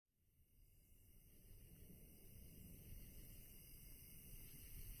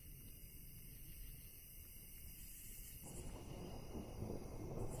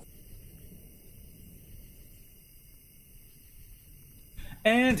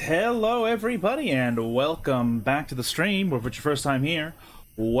And hello everybody, and welcome back to the stream, or if it's your first time here,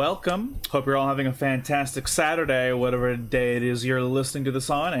 welcome. Hope you're all having a fantastic Saturday, whatever day it is you're listening to this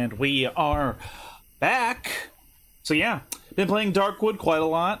on, and we are back. So yeah, been playing Darkwood quite a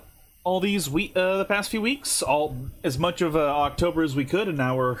lot all these the past few weeks, as much of October as we could, and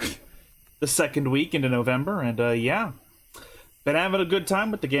now we're the second week into November, and yeah, been having a good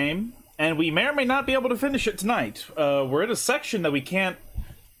time with the game. And we may or may not be able to finish it tonight. We're in a section that we can't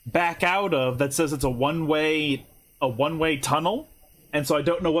back out of that says it's a one-way tunnel, and so I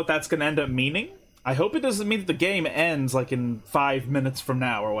don't know what that's going to end up meaning. I hope it doesn't mean that the game ends like in 5 minutes from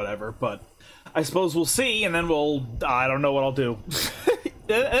now or whatever, but I suppose we'll see, and then I don't know what I'll do.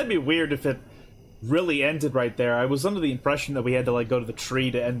 It'd be weird if it really ended right there. I was under the impression that we had to like go to the tree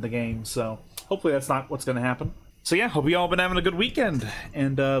to end the game, so hopefully that's not what's going to happen. So yeah, hope you all been having a good weekend,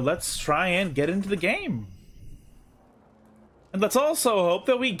 and let's try and get into the game. And let's also hope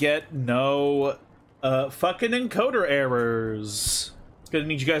that we get no fucking encoder errors. It's gonna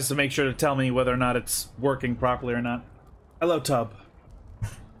need you guys to make sure to tell me whether or not it's working properly or not. Hello, Tub.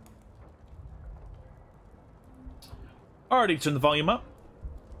 Already turned the volume up.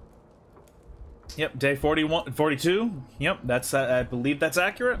 Yep, day 41, 42. Yep, that's I believe that's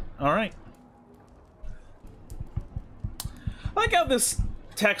accurate. All right. I like how this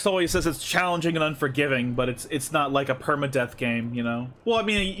text always says it's challenging and unforgiving, but it's not like a permadeath game, you know? Well, I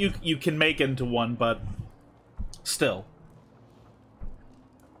mean, you can make it into one, but still.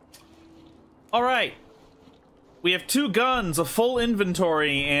 Alright. We have 2 guns, a full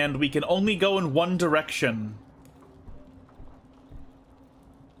inventory, and we can only go in one direction.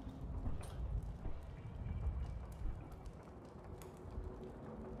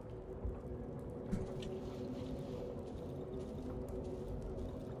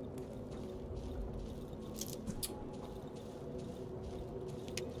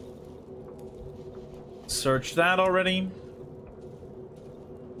 Searched that already.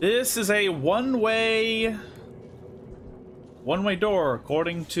 This is a one-way door,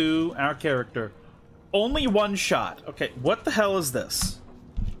 according to our character. Only one shot. Okay, what the hell is this?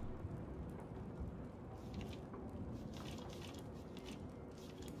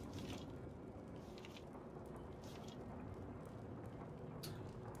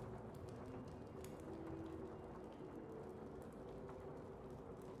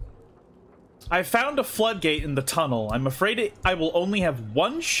 I found a floodgate in the tunnel. I'm afraid I will only have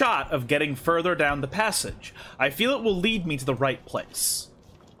one shot of getting further down the passage. I feel it will lead me to the right place.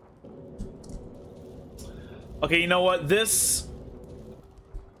 Okay, you know what? This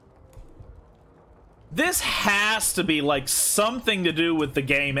has to be, like, something to do with the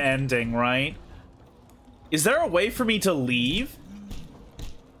game ending, right? Is there a way for me to leave?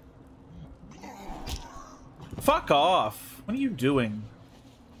 Fuck off. What are you doing?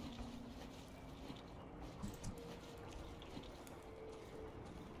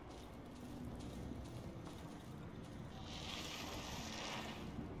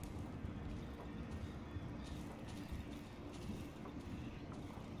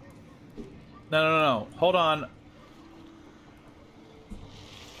 No. Hold on.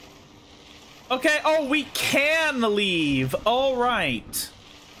 Okay, oh, we can leave. All right.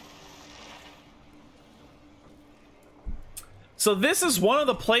 So this is one of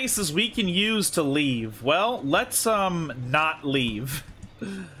the places we can use to leave. Well, let's, not leave.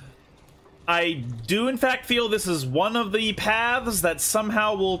 I do, in fact, feel this is one of the paths that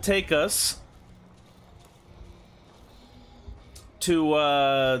somehow will take us to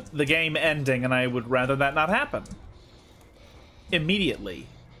the game ending, and I would rather that not happen immediately.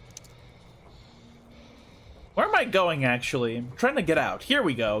 Where am I going, actually? I'm trying to get out. Here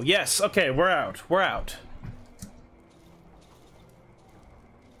we go. Yes, okay, we're out. We're out.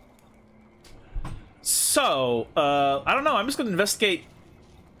 So, I don't know. I'm just gonna investigate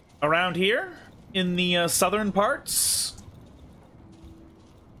around here in the southern parts.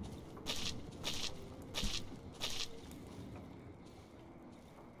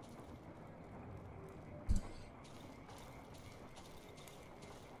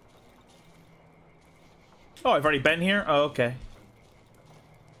 Oh, I've already been here? Oh, okay.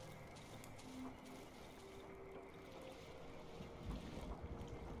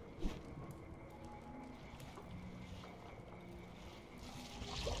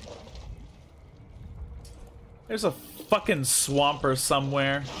 There's a fucking swamper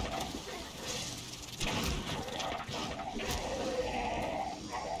somewhere.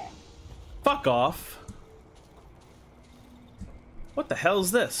 Fuck off. What the hell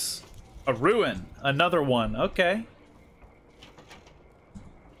is this? A ruin. Another one. Okay.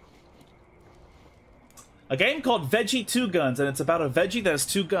 A game called Veggie 2 Guns, and it's about a veggie that has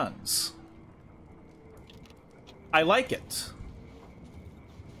 2 guns. I like it.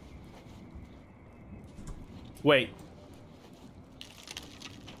 Wait.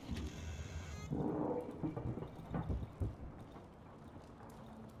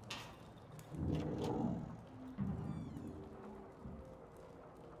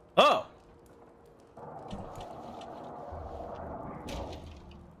 Oh!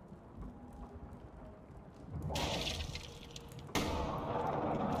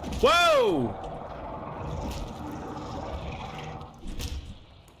 Whoa!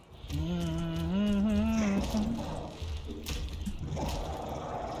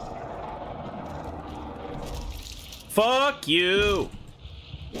 Fuck you!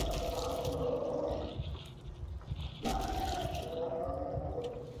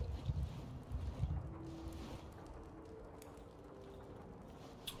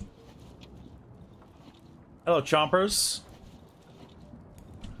 Hello, chompers.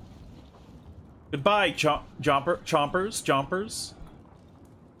 Goodbye, chompers.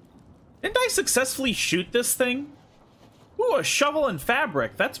 Didn't I successfully shoot this thing? Ooh, a shovel and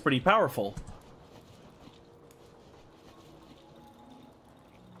fabric. That's pretty powerful.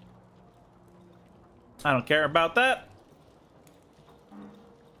 I don't care about that.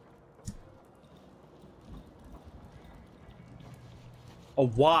 A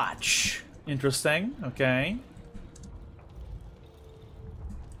watch. Interesting. Okay.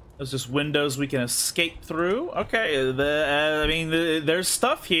 There's just windows we can escape through. Okay. I mean, there's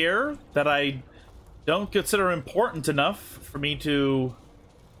stuff here that I don't consider important enough for me to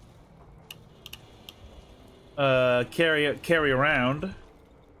carry around.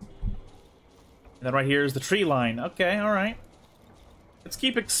 And then right here is the tree line. Okay, all right. Let's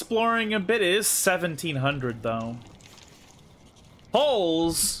keep exploring a bit. It is 1700 though.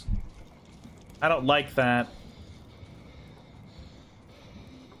 Holes. I don't like that.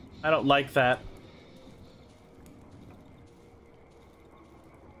 I don't like that.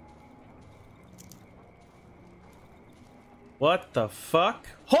 What the fuck?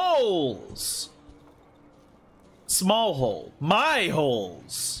 Holes! Small hole. My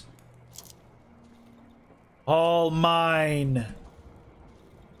holes! All mine.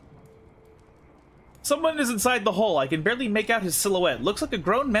 Someone is inside the hole. I can barely make out his silhouette. Looks like a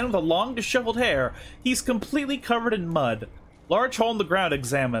grown man with a long, disheveled hair. He's completely covered in mud. Large hole in the ground.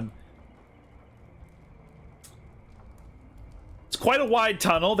 Examine. It's quite a wide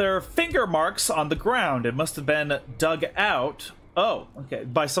tunnel. There are finger marks on the ground. It must have been dug out. Oh, okay.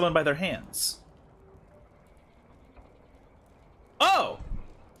 By someone by their hands. Oh!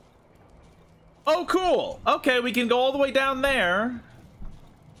 Oh, cool. Okay, we can go all the way down there.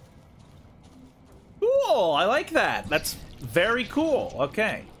 Cool, I like that. That's very cool.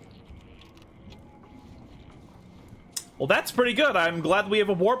 Okay. Well, that's pretty good. I'm glad we have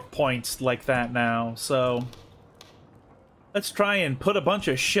a warp point like that now, so... Let's try and put a bunch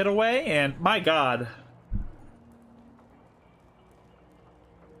of shit away, and my god.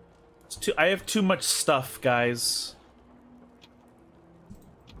 I have too much stuff, guys.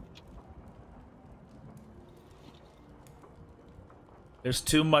 There's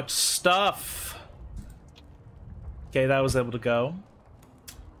too much stuff. Okay, that was able to go.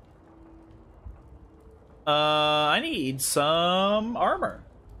 I need some armor.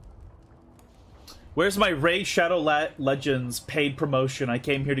 Where's my Raid Shadow Legends paid promotion? I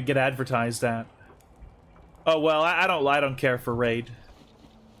came here to get advertised at. Oh well, I don't care for Raid.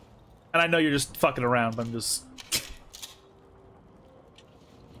 And I know you're just fucking around, but I'm just...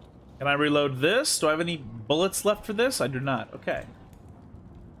 Can I reload this? Do I have any bullets left for this? I do not. Okay.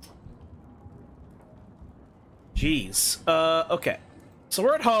 Jeez. Okay. So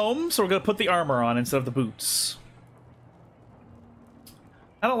we're at home, so we're gonna put the armor on instead of the boots.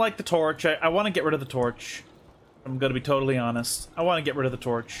 I don't like the torch. I want to get rid of the torch. I'm gonna be totally honest. I want to get rid of the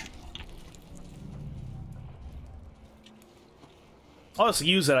torch. I'll just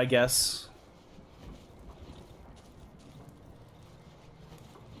use it, I guess.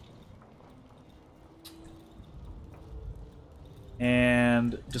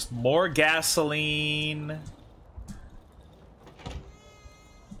 And just more gasoline.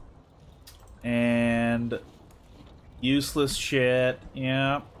 And useless shit.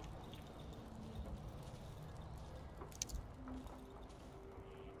 Yeah.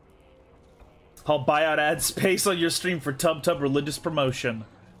 I'll buy out ad space on your stream for Tub religious promotion.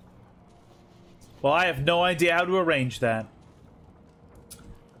 Well, I have no idea how to arrange that.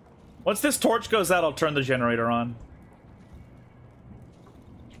 Once this torch goes out, I'll turn the generator on.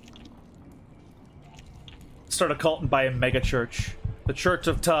 Start a cult and buy a mega church. The Church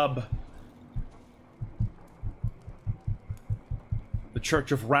of Tub. The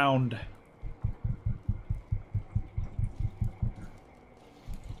Church of Round.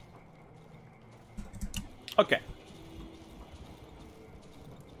 Okay.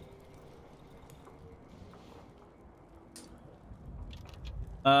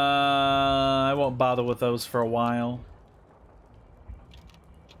 I won't bother with those for a while.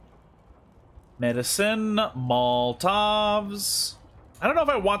 Medicine, Molotovs. I don't know if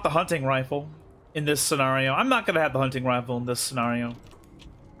I want the hunting rifle in this scenario. I'm not gonna have the hunting rifle in this scenario.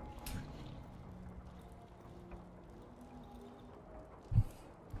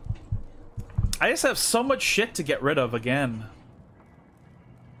 I just have so much shit to get rid of again.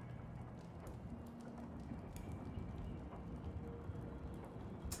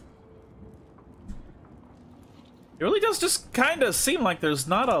 It really does just kind of seem like there's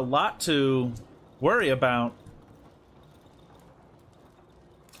not a lot to worry about.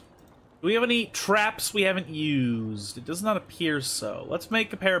 Do we have any traps we haven't used? It does not appear so. Let's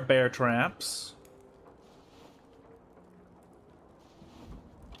make a pair of bear traps.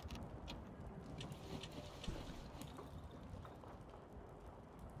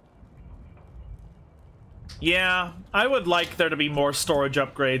 Yeah, I would like there to be more storage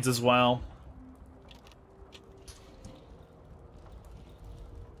upgrades as well.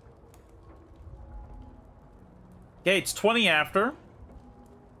 Okay, it's 20 after.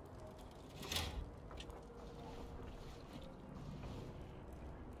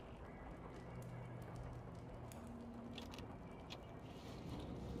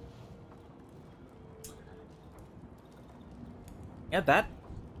 Yeah, that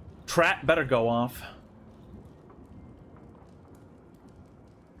trap better go off.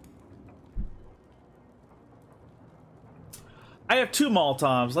 I have 2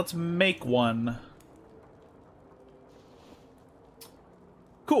 Molotovs. Let's make one.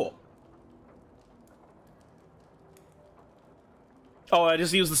 Cool. Oh, I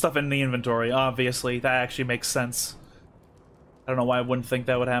just used the stuff in the inventory, obviously. That actually makes sense. I don't know why I wouldn't think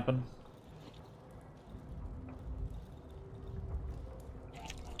that would happen.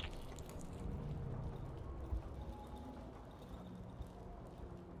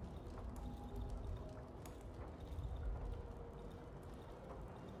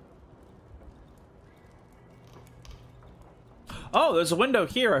 Oh, there's a window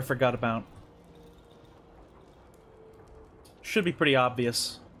here I forgot about. Should be pretty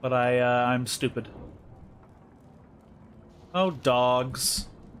obvious, but I'm stupid. Oh, dogs.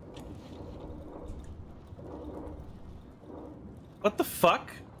 What the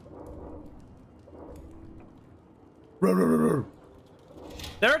fuck? They're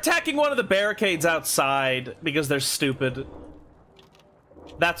attacking one of the barricades outside because they're stupid.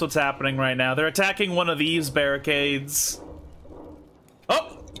 That's what's happening right now. They're attacking one of these barricades.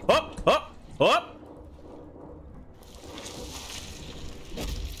 Up! Up! Up! Up!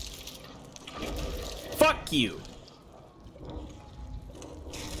 Fuck you!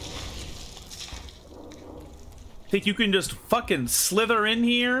 Think you can just fucking slither in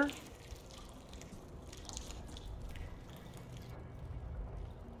here?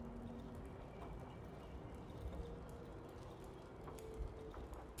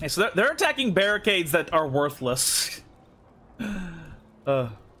 Okay, so they're attacking barricades that are worthless.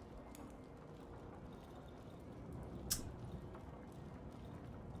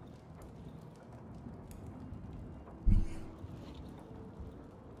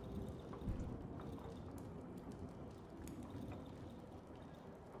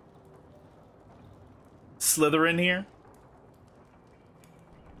 Slither in here?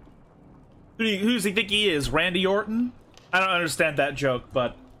 Who does he think he is? Randy Orton? I don't understand that joke,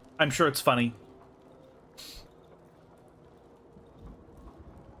 but I'm sure it's funny.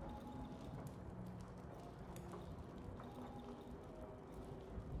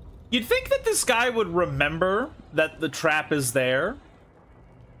 You'd think that this guy would remember that the trap is there,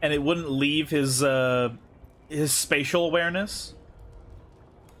 and it wouldn't leave his spatial awareness.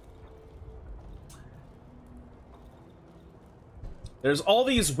 There's all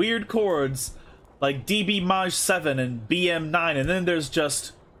these weird chords, like DB Maj 7 and BM 9, and then there's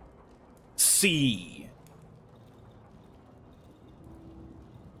just C.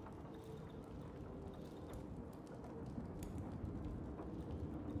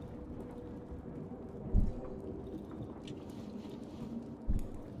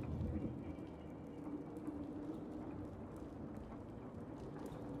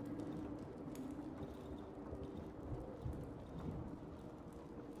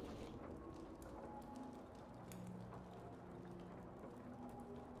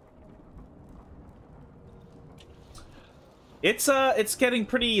 It's getting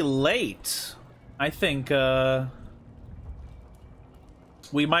pretty late. I think,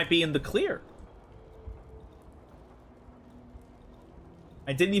 we might be in the clear.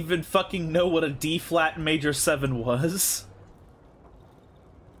 I didn't even fucking know what a D-flat major 7 was.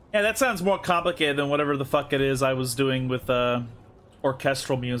 Yeah, that sounds more complicated than whatever the fuck it is I was doing with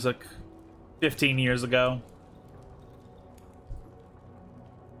orchestral music 15 years ago.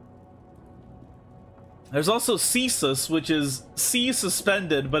 There's also Ceasus, which is C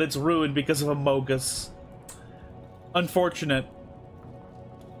suspended, but it's ruined because of a Mogus. Unfortunate.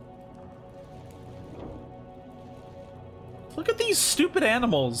 Look at these stupid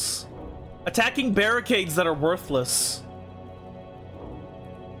animals attacking barricades that are worthless.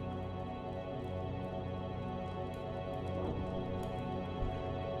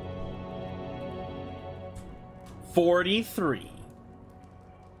 $43.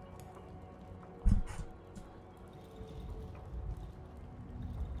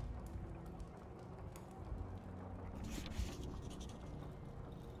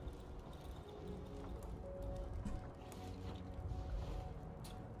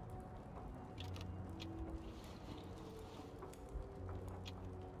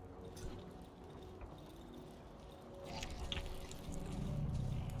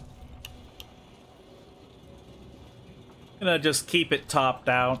 Gonna just keep it topped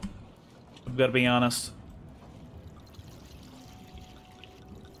out. I've got to be honest.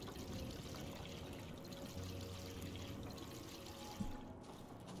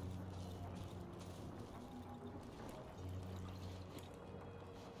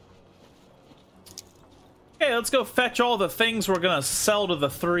 Okay, let's go fetch all the things we're gonna sell to the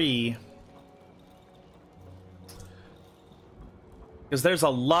 3. Because there's a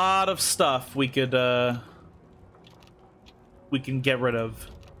lot of stuff we could, we can get rid of.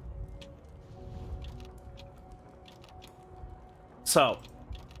 So,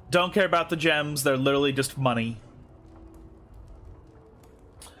 don't care about the gems, they're literally just money.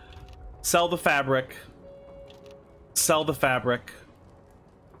 Sell the fabric. Sell the fabric.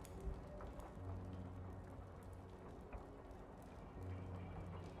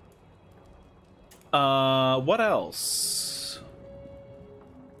 What else?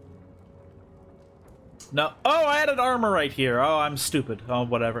 No. Oh, I had an armor right here. Oh, I'm stupid. Oh,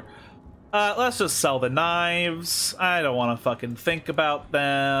 whatever. Let's just sell the knives. I don't want to fucking think about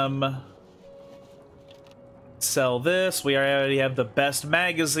them. Sell this. We already have the best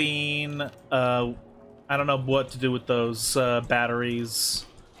magazine. I don't know what to do with those batteries.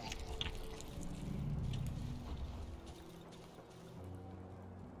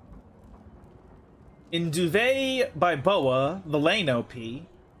 In Duvet by Boa, the lane OP,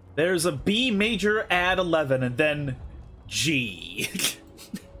 there's a B major add 11 and then G.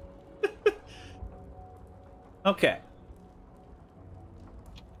 Okay.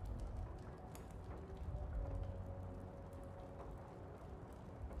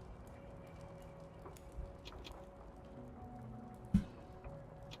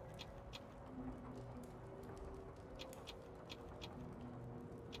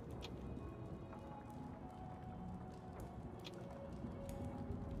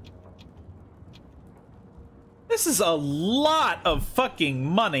 This is a lot of fucking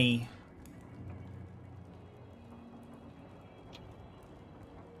money.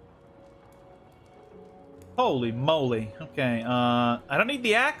 Holy moly. Okay, I don't need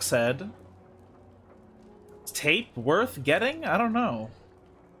the axe head. Is tape worth getting? I don't know.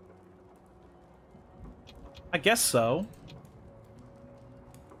 I guess so.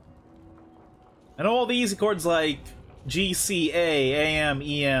 I know all the easy chords like G, C, A, AM,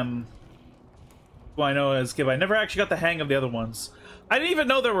 EM. Who I know as Kib. I never actually got the hang of the other ones. I didn't even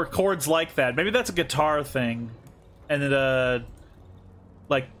know there were chords like that. Maybe that's a guitar thing. And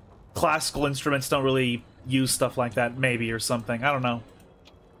like, classical instruments don't really use stuff like that, maybe, or something. I don't know.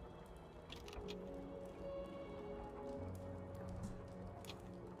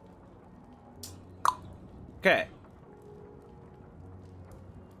 Okay.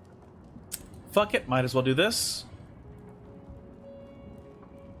 Fuck it, might as well do this.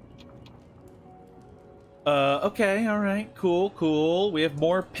 Okay, alright, cool, cool. We have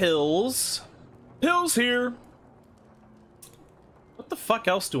more pills. Pills here! What the fuck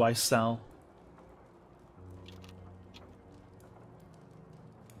else do I sell?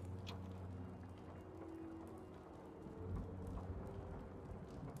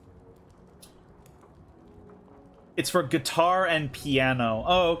 It's for guitar and piano.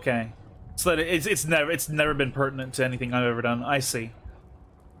 Oh, okay. So that it's never been pertinent to anything I've ever done. I see.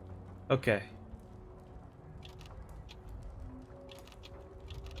 Okay.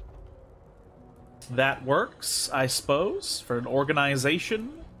 That works, I suppose, for an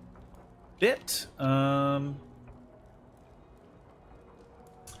organization bit.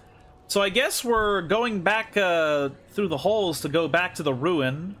 So I guess we're going back through the holes to go back to the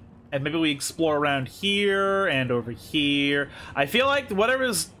ruin. And maybe we explore around here and over here. I feel like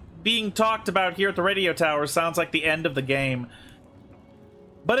whatever's being talked about here at the radio tower sounds like the end of the game.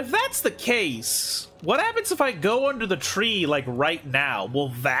 But if that's the case, what happens if I go under the tree, like, right now? Will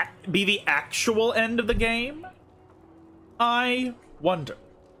that be the actual end of the game? I wonder.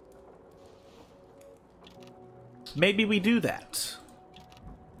 Maybe we do that.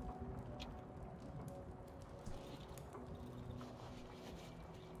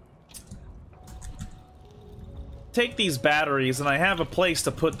 Take these batteries, and I have a place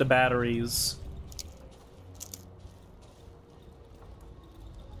to put the batteries.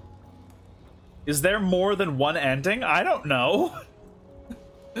 Is there more than one ending? I don't know.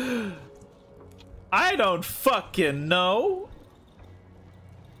 I don't fucking know.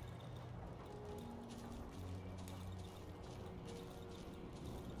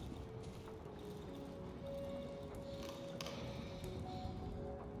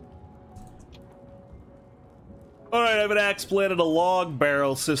 Alright, I have an axe blade and a log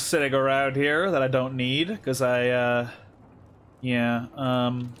barrel just sitting around here that I don't need, because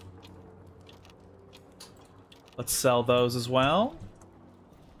let's sell those as well.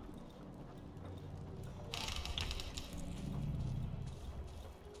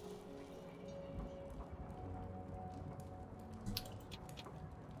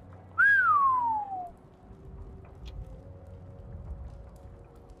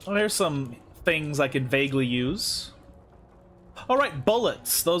 Oh, there's some things I can vaguely use. All right,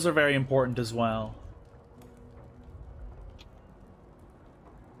 bullets. Those are very important as well.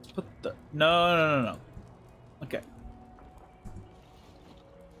 Let's put the... No. Okay.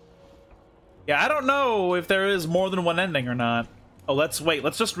 Yeah, I don't know if there is more than one ending or not. Oh, let's wait.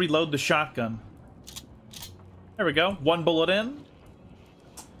 Let's just reload the shotgun. There we go. One bullet in.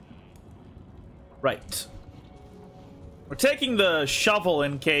 Right. We're taking the shovel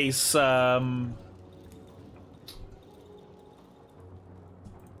in case, in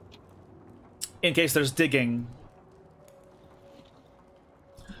case there's digging.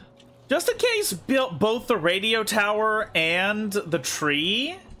 Just in case both the radio tower and the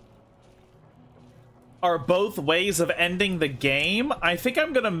tree are both ways of ending the game, I think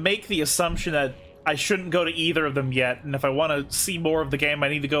I'm gonna make the assumption that I shouldn't go to either of them yet, and if I want to see more of the game, I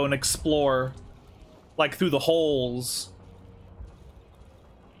need to go and explore, like, through the holes.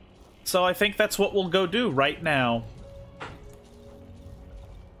 So I think that's what we'll go do right now.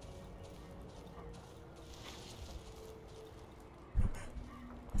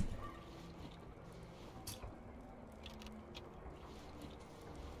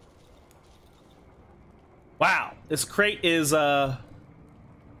 Wow, this crate is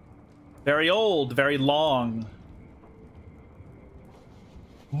very old, very long.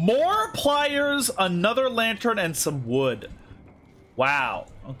 More pliers, another lantern, and some wood. Wow,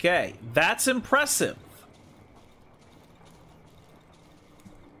 okay, that's impressive.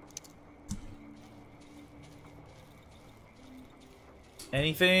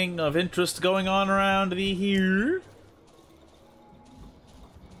 Anything of interest going on around here?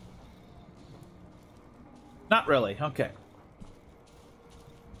 Not really, okay.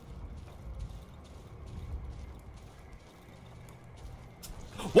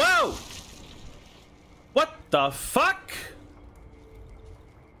 Whoa! What the fuck?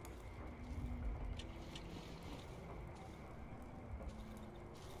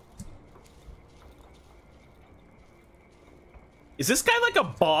 Is this guy like a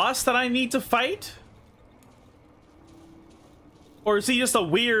boss that I need to fight? Or is he just a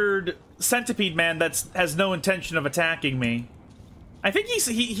weird centipede man that has no intention of attacking me? I think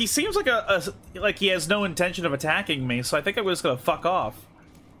he seems like like he has no intention of attacking me, so I think I'm just gonna fuck off.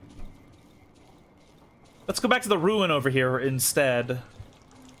 Let's go back to the ruin over here instead.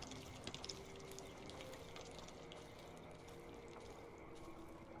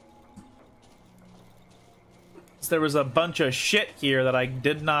 There was a bunch of shit here that I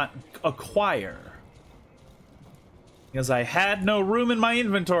did not acquire. Because I had no room in my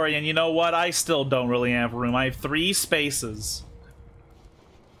inventory, and you know what? I still don't really have room. I have 3 spaces.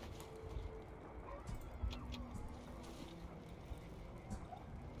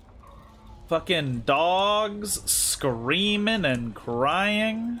 Fucking dogs screaming and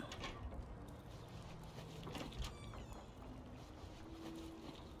crying.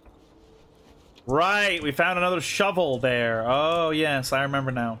 Right, we found another shovel there. Oh, yes, I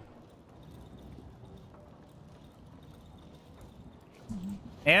remember now.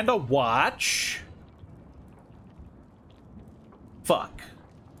 And a watch. Fuck.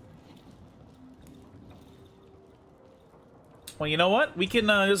 Well, you know what? We can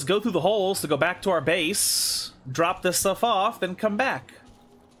just go through the holes to go back to our base, drop this stuff off, then come back.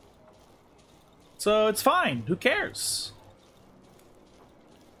 So it's fine. Who cares?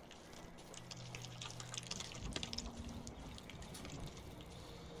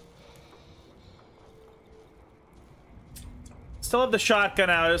 Still have the shotgun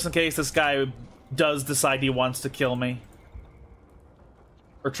out just in case this guy does decide he wants to kill me.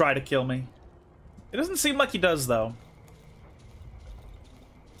 Or try to kill me. It doesn't seem like he does, though.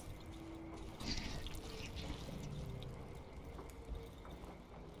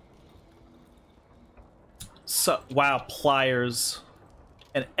 So, wow, pliers.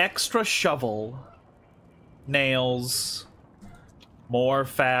 An extra shovel. Nails. More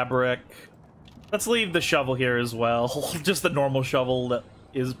fabric. Let's leave the shovel here as well. Just the normal shovel that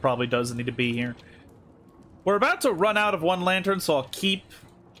probably doesn't need to be here. We're about to run out of one lantern, so I'll keep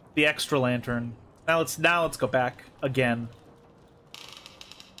the extra lantern. Now let's go back again.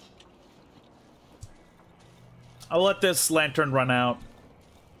 I'll let this lantern run out.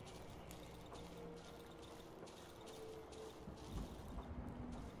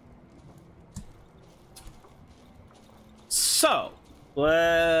 So,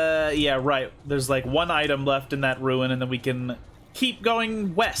 yeah, right. There's like one item left in that ruin, and then we can keep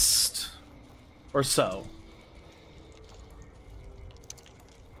going west. Or so.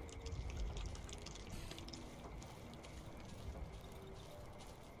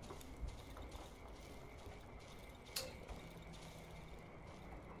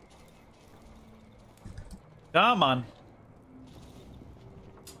 Come on.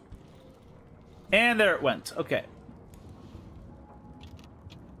 And there it went. Okay.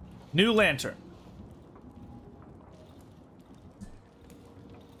 New lantern.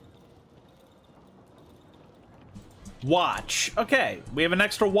 Watch. Okay, we have an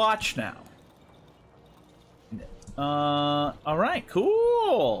extra watch now. Alright,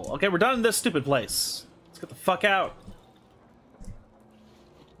 cool. Okay, we're done in this stupid place. Let's get the fuck out.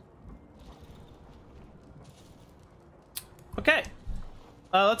 Okay.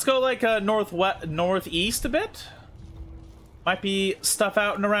 Let's go like northeast a bit. Might be stuff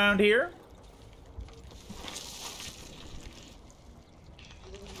out and around here.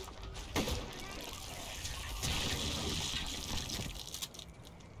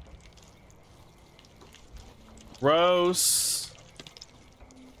 Gross.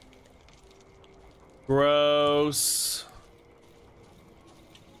 Gross.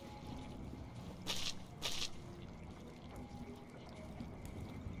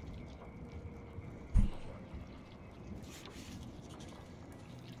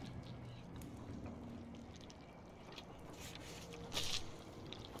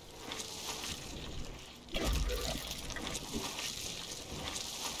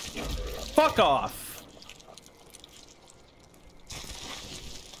 Fuck off.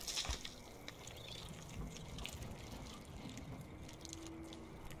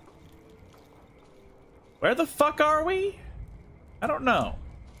 Where the fuck are we? I don't know.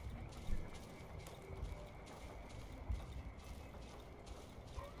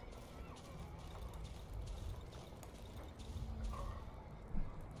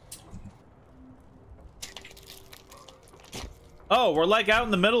 Oh, we're like out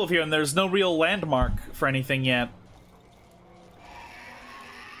in the middle of here and there's no real landmark for anything yet.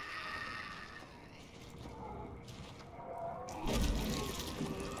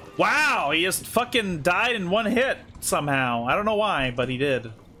 Wow, he just fucking died in one hit somehow. I don't know why, but he did.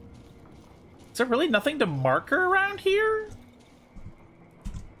 Is there really nothing to marker around here?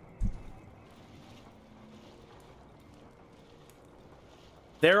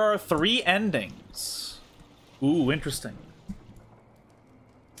 There are 3 endings. Ooh, interesting.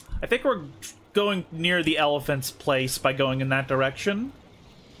 I think we're going near the elephant's place by going in that direction.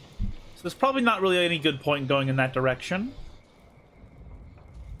 So there's probably not really any good point in going in that direction.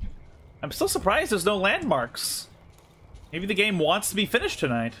 I'm still surprised there's no landmarks. Maybe the game wants to be finished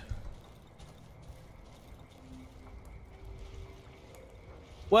tonight.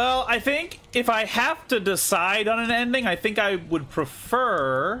 Well, I think if I have to decide on an ending, I think I would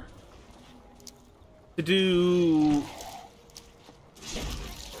prefer to do...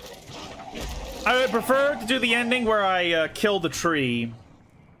 I would prefer to do the ending where I kill the tree.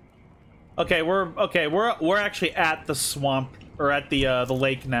 Okay, we're actually at the swamp or at the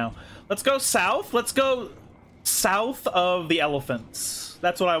lake now. Let's go south. Let's go south of the elephants.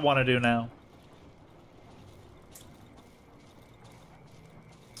 That's what I want to do now.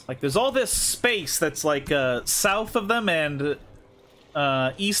 Like, there's all this space that's like south of them and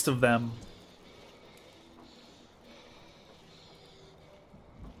east of them.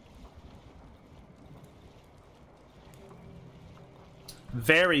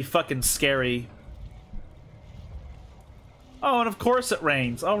 Very fucking scary. Oh, and of course it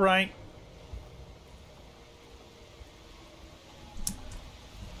rains. All right.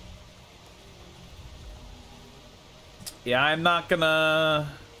 Yeah, I'm not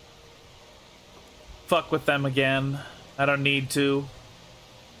gonna fuck with them again. I don't need to.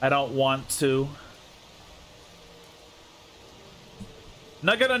 I don't want to.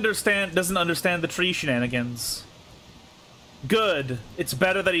 Nugget doesn't understand the tree shenanigans. Good. It's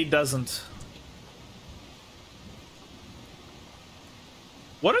better that he doesn't.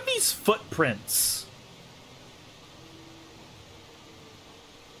 What are these footprints?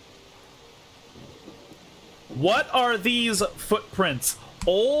 What are these footprints?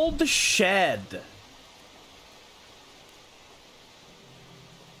 Old shed.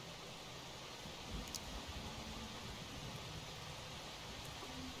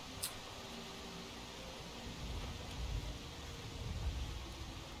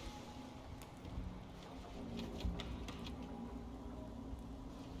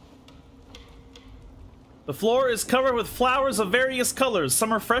 The floor is covered with flowers of various colors.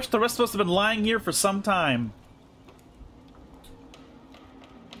 Some are fresh, the rest must have been lying here for some time.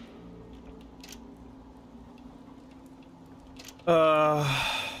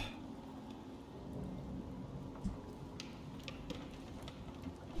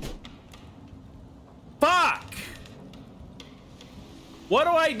 Fuck! What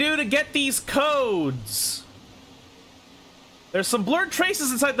do I do to get these codes? There's some blurred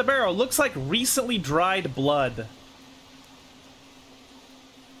traces inside the barrel. Looks like recently dried blood.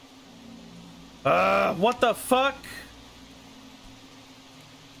 What the fuck?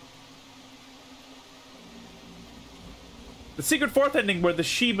 The secret fourth ending where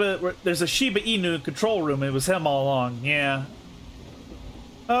there's a Shiba Inu control room. It was him all along. Yeah.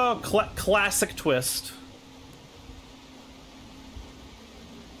 Oh, classic twist.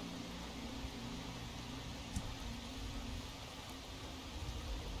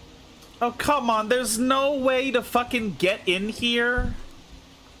 Oh, come on. There's no way to fucking get in here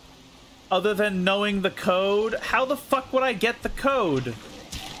other than knowing the code. How the fuck would I get the code?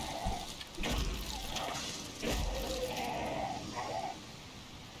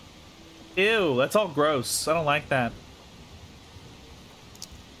 Ew, that's all gross. I don't like that.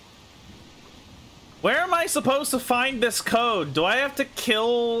 Where am I supposed to find this code? Do I have to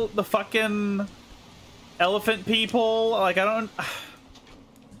kill the fucking elephant people? Like, I don't...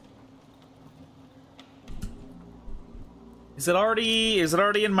 Is it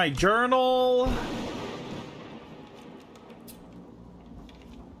already in my journal?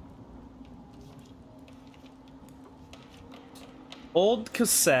 Old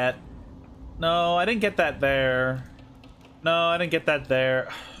cassette. No, I didn't get that there. No, I didn't get that there.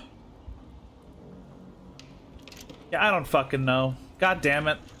 Yeah, I don't fucking know. God damn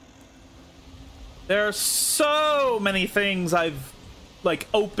it. There are so many things I've, like,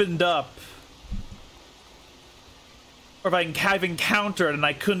 opened up. Or I've encountered and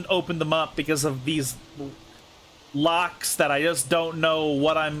I couldn't open them up because of these locks that I just don't know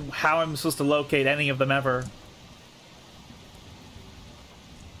how I'm supposed to locate any of them ever.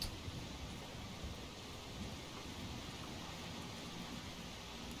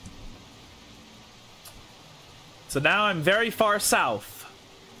 So now I'm very far south.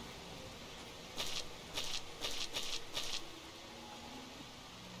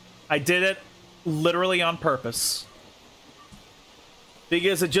 I did it literally on purpose.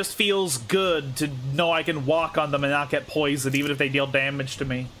 Because it just feels good to know I can walk on them and not get poisoned, even if they deal damage to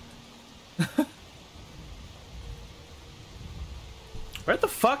me. Where the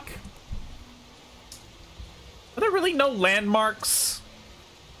fuck? Are there really no landmarks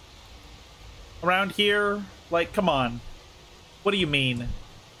around here? Like, come on. What do you mean?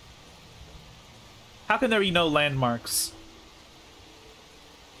 How can there be no landmarks?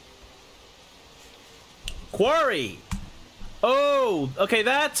 Quarry! Oh, okay,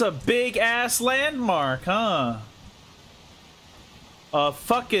 that's a big-ass landmark, huh? A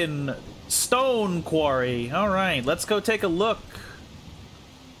fucking stone quarry. Alright, let's go take a look.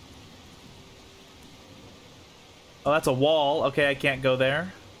 Oh, that's a wall. Okay, I can't go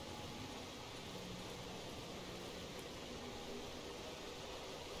there.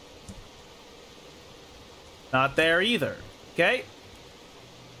 Not there either. Okay.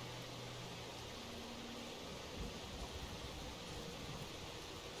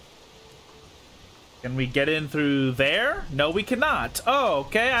 Can we get in through there? No, we cannot. Oh,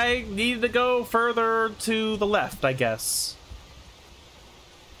 okay. I need to go further to the left, I guess.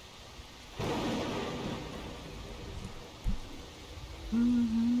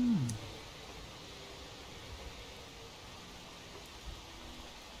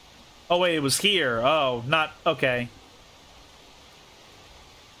 Oh, wait, it was here. Oh, not... Okay.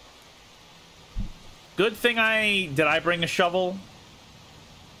 Good thing Did I bring a shovel?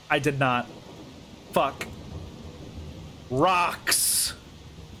 I did not. Fuck. Rocks!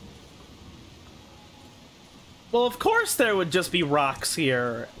 Well, of course there would just be rocks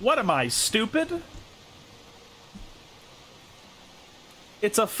here. What am I, stupid?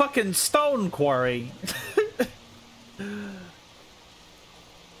 It's a fucking stone quarry.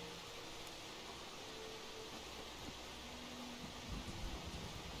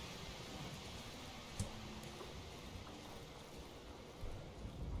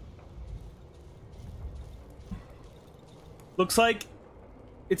 Looks like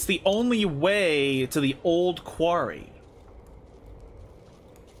it's the only way to the old quarry.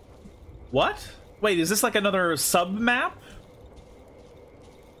 What? Wait, is this like another sub-map?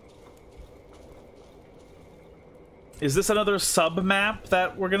 Is this another sub-map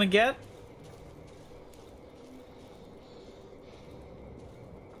that we're gonna get?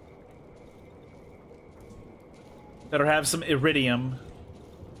 Better have some iridium.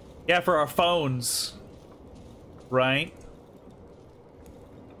 Yeah, for our phones. Right?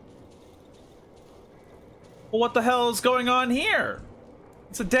 Well, what the hell is going on here?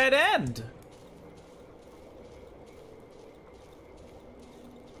 It's a dead end.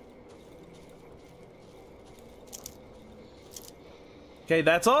 Okay,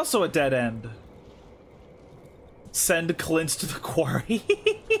 that's also a dead end. Send Clint to the quarry.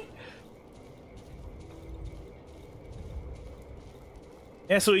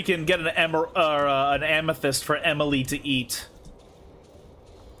 Yeah, so we can get an amethyst for Emily to eat.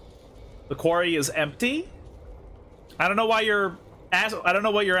 The quarry is empty? I don't know why I don't know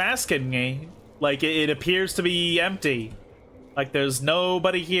what you're asking me. Like, it appears to be empty. Like, there's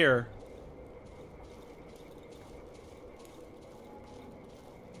nobody here.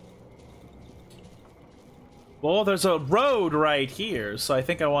 Well, there's a road right here, so I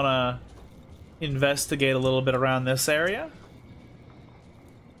think I want to investigate a little bit around this area.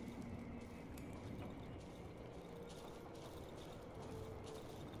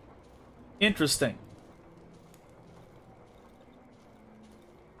 Interesting.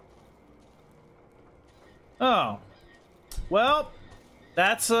 Oh. Well,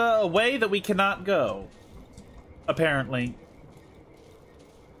 that's a way that we cannot go. Apparently.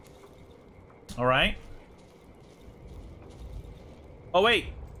 Alright. Oh, wait.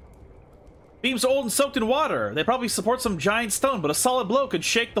 Beams are old and soaked in water. They probably support some giant stone, but a solid blow could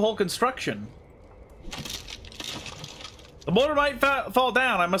shake the whole construction. The motor might fall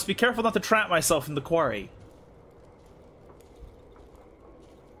down. I must be careful not to trap myself in the quarry.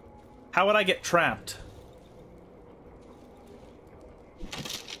 How would I get trapped?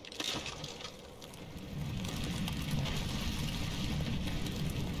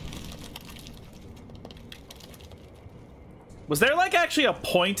 Was there, like, actually a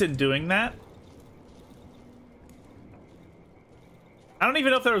point in doing that? I don't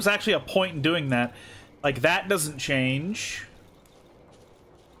even know if there was actually a point in doing that. Like, that doesn't change.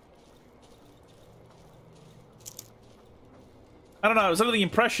 I don't know, I was under the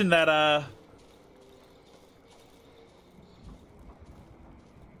impression that,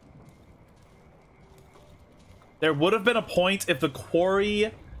 there would have been a point if the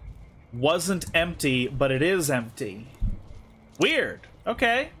quarry wasn't empty, but it is empty. Weird.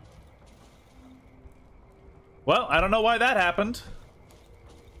 Okay. Well, I don't know why that happened.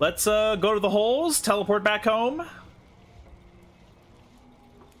 Let's go to the holes, teleport back home.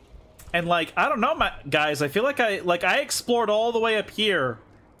 And like, I don't know, guys, I feel like I explored all the way up here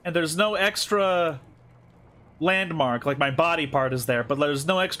and there's no extra landmark. Like, my body part is there, but there's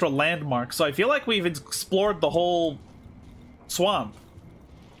no extra landmark. So I feel like we've explored the whole swamp.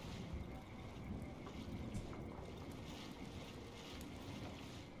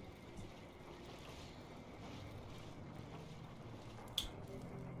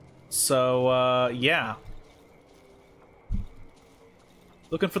 So, yeah.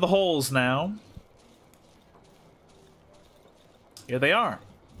 Looking for the holes now. Here they are.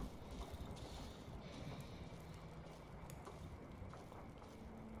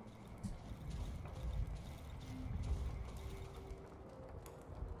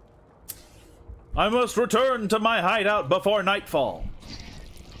 I must return to my hideout before nightfall.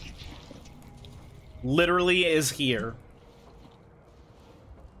 Literally is here.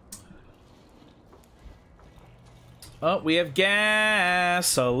 Oh, we have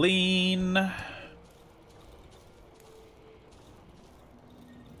gasoline.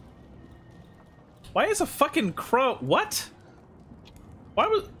 Why is a fucking crow? What?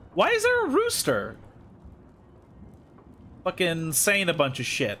 Why is there a rooster? Fucking saying a bunch of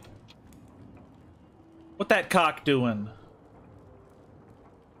shit. What that cock doing?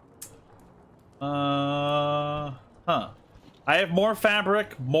 Huh. I have more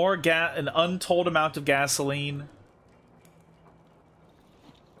fabric, more an untold amount of gasoline.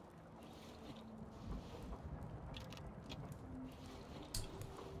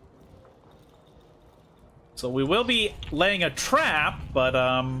 So we will be laying a trap, but,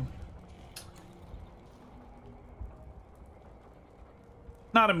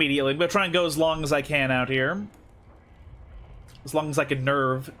 not immediately. I'm gonna try and go as long as I can out here. As long as I can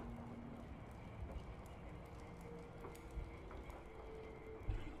nerve.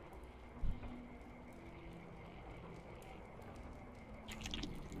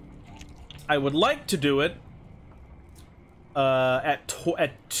 I would like to do it at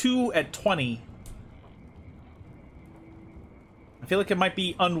 20. I feel like it might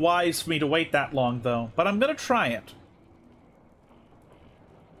be unwise for me to wait that long, though. But I'm gonna try it.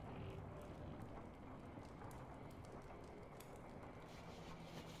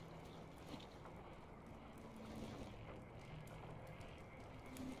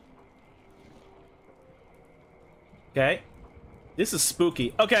 Okay. This is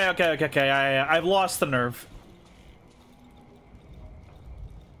spooky. Okay. I've lost the nerve.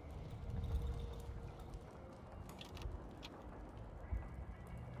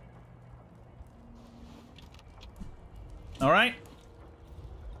 All right.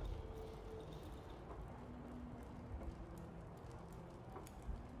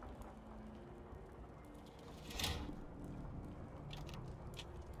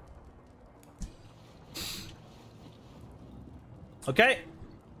 Okay.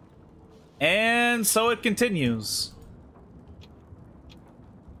 And so it continues.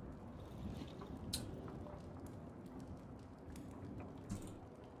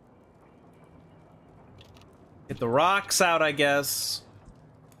 Get the rocks out, I guess.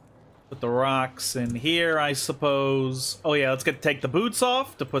 Put the rocks in here, I suppose. Oh yeah, let's take the boots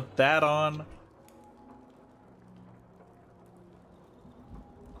off to put that on.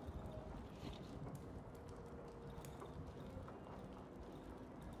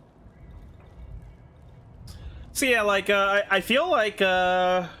 So yeah, like, I feel like,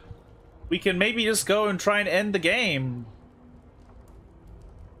 we can maybe just go and try and end the game.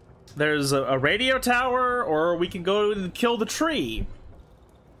 There's a radio tower, or we can go and kill the tree.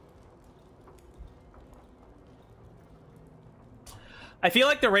 I feel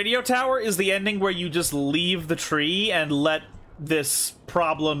like the radio tower is the ending where you just leave the tree and let this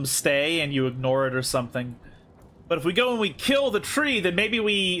problem stay and you ignore it or something. But if we go and we kill the tree, then maybe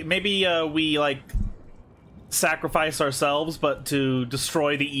we like sacrifice ourselves, but to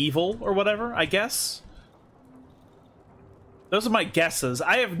destroy the evil or whatever, I guess. Those are my guesses.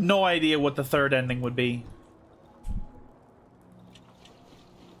 I have no idea what the third ending would be.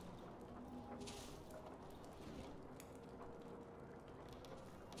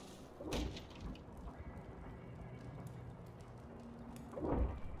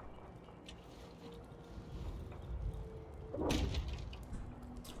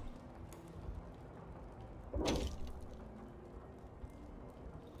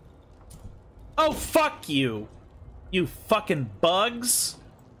 Oh, fuck you! You fucking bugs!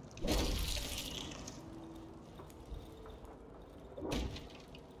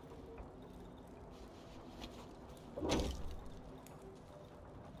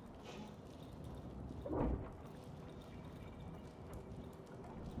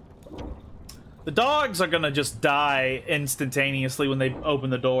 The dogs are gonna just die instantaneously when they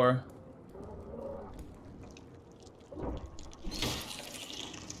open the door.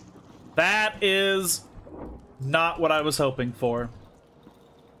 That is not what I was hoping for.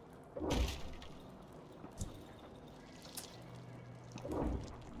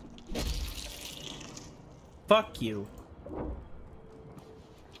 Fuck you.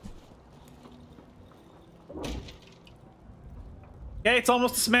 Okay, it's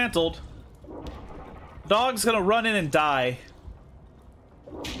almost dismantled. Dog's gonna run in and die.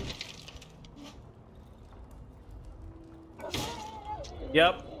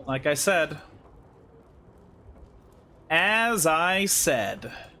 Yep. Like I said. As I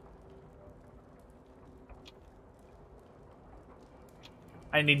said.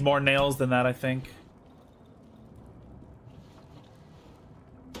 I need more nails than that, I think.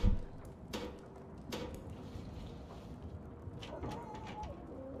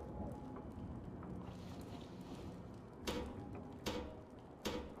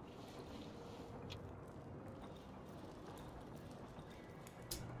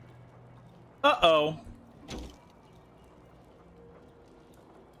 Uh-oh.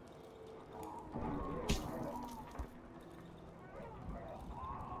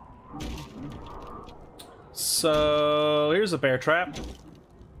 So here's a bear trap.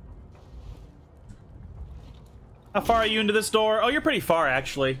 How far are you into this door? Oh, you're pretty far,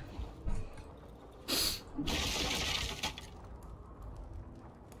 actually.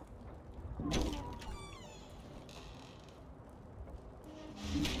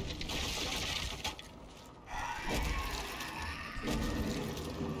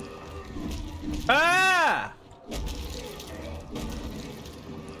 Ah!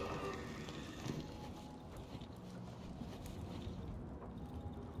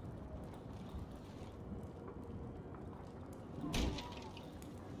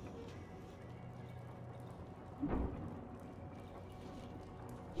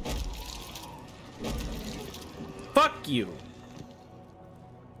 Fuck you.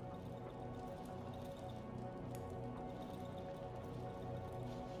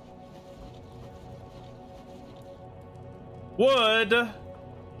 Wood.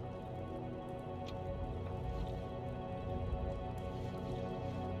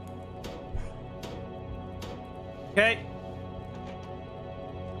 Okay.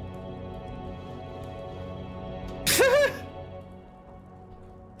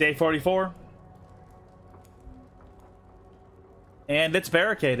 Day 44. And it's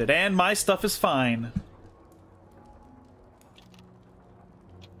barricaded, and my stuff is fine.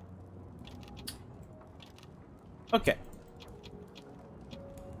 Okay.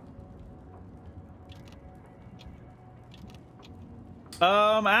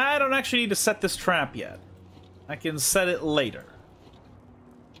 I don't actually need to set this trap yet. I can set it later.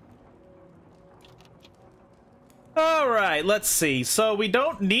 Alright, let's see. So we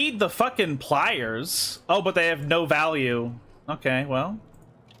don't need the fucking pliers. Oh, but they have no value. Okay, well.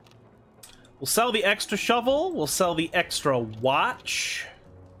 We'll sell the extra shovel. We'll sell the extra watch.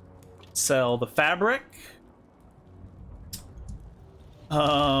 Sell the fabric.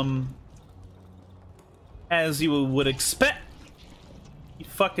 As you would expect. You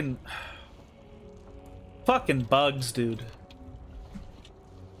fucking bugs, dude.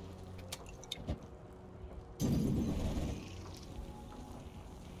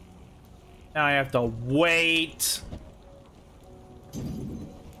 Now I have to wait.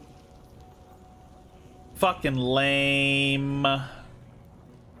 Fucking lame.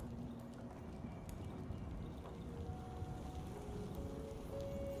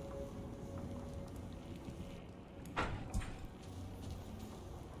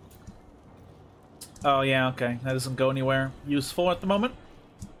 Oh, yeah, okay. That doesn't go anywhere useful at the moment.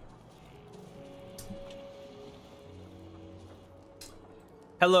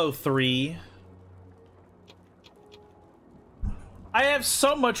 Hello, 3. I have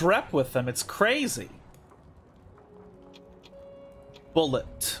so much rep with them, it's crazy.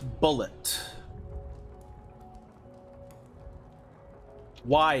 Bullet. Bullet.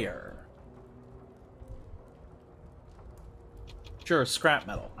 Wire. Sure, scrap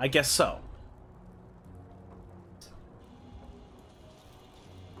metal. I guess so.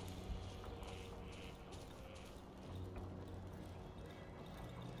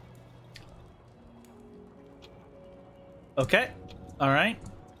 Okay. All right.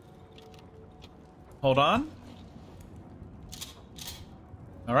 Hold on.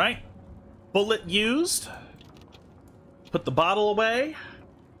 All right. Bullet used. Put the bottle away.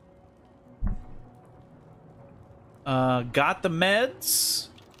 Got the meds.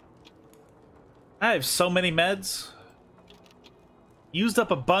 I have so many meds. Used up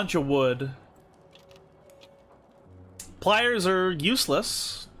a bunch of wood. Pliers are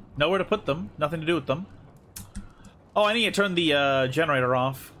useless. Nowhere to put them. Nothing to do with them. Oh, I need to turn the generator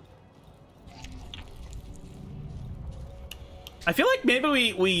off. I feel like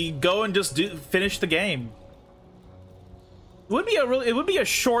maybe we go and just finish the game. It would be a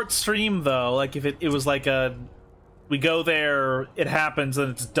short stream though. Like if it was like a we go there, it happens, and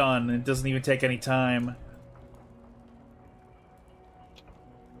it's done. It doesn't even take any time.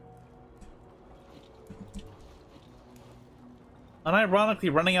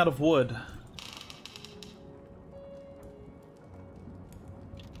 Unironically running out of wood.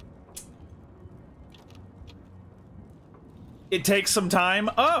 It takes some time.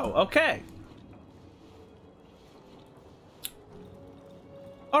 Oh, okay.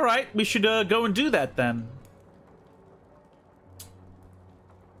 All right, we should go and do that then.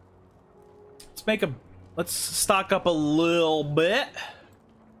 Let's stock up a little bit.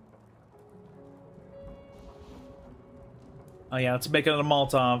 Oh yeah, let's make it a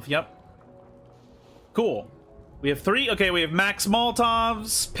Molotov. Yep. Cool. We have 3. Okay, we have max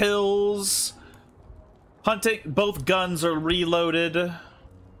Molotovs, pills. Hunting, both guns are reloaded.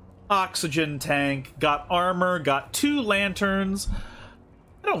 Oxygen tank, got armor, got 2 lanterns.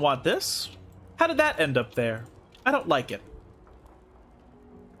 I don't want this. How did that end up there? I don't like it.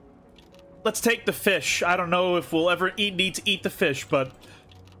 Let's take the fish. I don't know if we'll ever need to eat the fish, but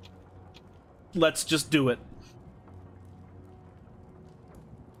let's just do it.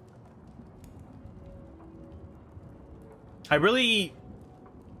 I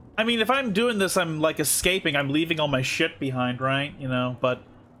mean, if I'm doing this, I'm like escaping. I'm leaving all my shit behind, right? You know, but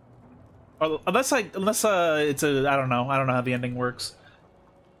unless it's a, I don't know how the ending works.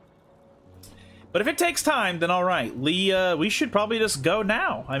 But if it takes time, then all right. We should probably just go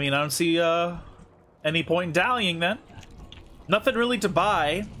now. I mean, I don't see any point in dallying then. Nothing really to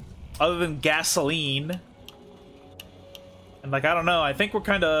buy other than gasoline. And like, I don't know. I think we're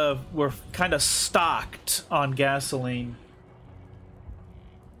kind of stocked on gasoline.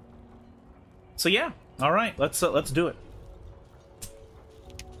 So yeah, all right. Let's do it.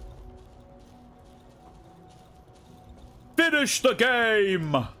 Finish the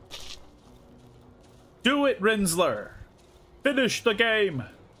game. Do it, Rinsler. Finish the game.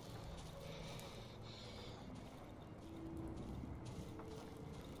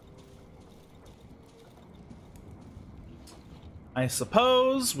 I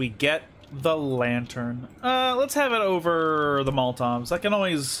suppose we get the lantern. Let's have it over the Molotovs. I can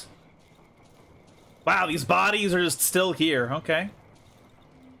always... Wow, these bodies are just still here. Okay.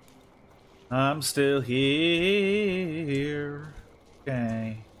 I'm still here.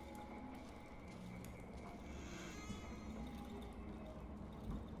 Okay.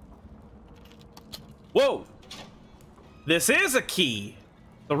 Whoa! This is a key!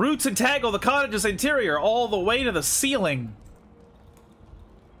 The roots entangle the cottage's interior all the way to the ceiling.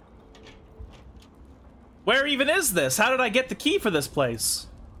 Where even is this? How did I get the key for this place?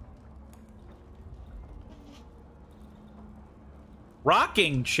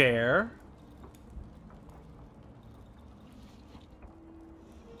 Rocking chair?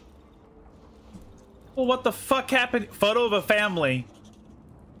 Well, what the fuck happened? Photo of a family.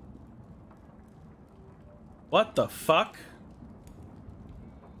 What the fuck?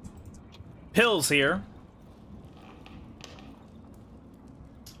 Pills here.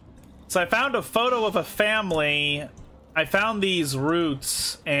 So I found a photo of a family. I found these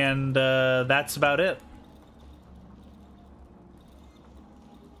roots, and that's about it.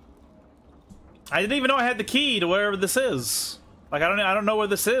 I didn't even know I had the key to wherever this is. Like, I don't know where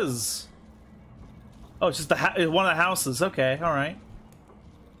this is. Oh, it's just one of the houses. Okay, all right.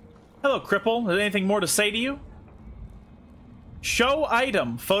 Hello, cripple. Is there anything more to say to you? Show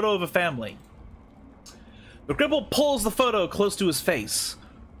item. Photo of a family. The cripple pulls the photo close to his face.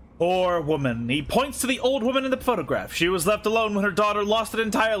 Poor woman. He points to the old woman in the photograph. She was left alone when her daughter lost it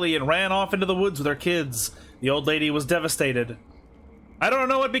entirely and ran off into the woods with her kids. The old lady was devastated. I don't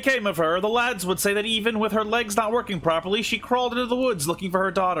know what became of her. The lads would say that even with her legs not working properly, she crawled into the woods looking for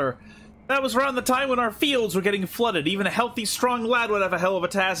her daughter. That was around the time when our fields were getting flooded. Even a healthy, strong lad would have a hell of a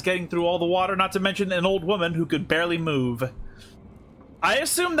task getting through all the water, not to mention an old woman who could barely move. I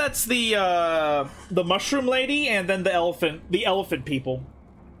assume that's the mushroom lady and then the elephant people.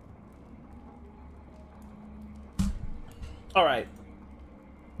 All right.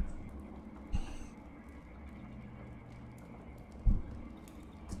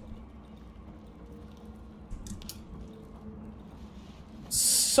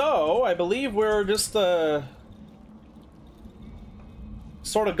 So, I believe we're just, sort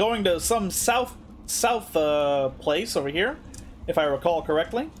of going to some south place over here, if I recall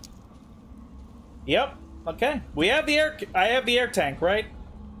correctly. Yep. Okay. We have the I have the air tank, right?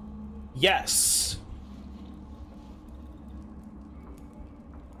 Yes.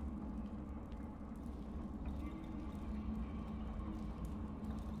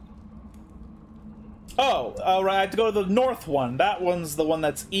 Oh, alright, I have to go to the north one. That one's the one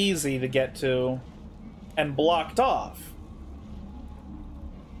that's easy to get to and blocked off.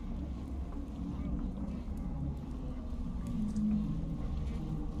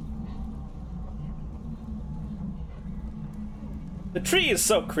 The tree is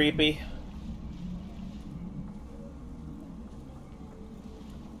so creepy.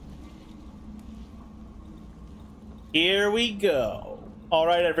 Here we go. All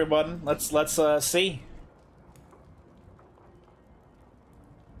right, everyone. Let's see.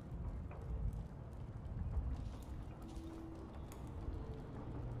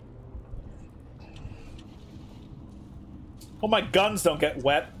 Oh, my guns don't get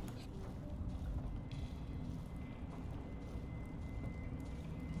wet.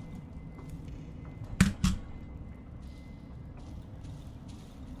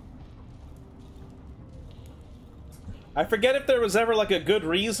 I forget if there was ever, like, a good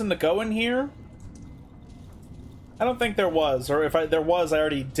reason to go in here. I don't think there was, or if there was, I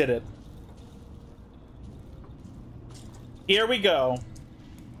already did it. Here we go.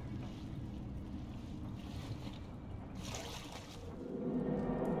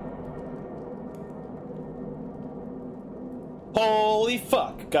 Holy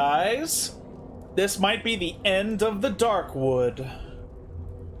fuck, guys. This might be the end of the Darkwood.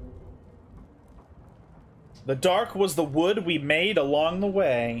 The dark was the wood we made along the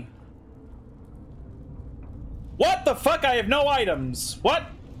way. What the fuck? I have no items. What?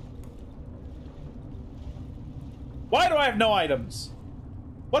 Why do I have no items?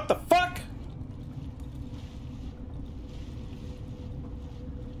 What the fuck?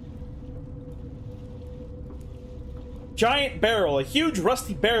 Giant barrel, a huge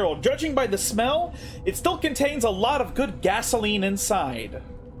rusty barrel. Judging by the smell, it still contains a lot of good gasoline inside.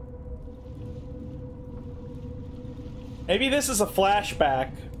 Maybe this is a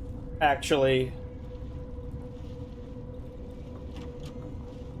flashback, actually.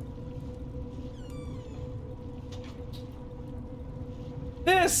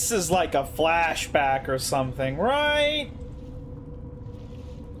 This is like a flashback or something, right?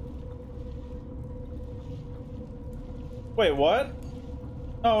 Wait, what?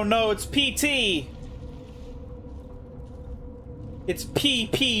 Oh no, it's PT. It's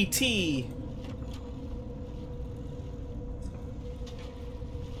PPT.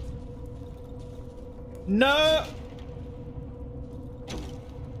 No.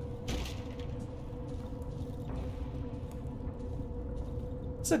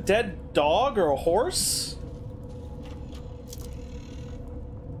 It's a dead dog or a horse?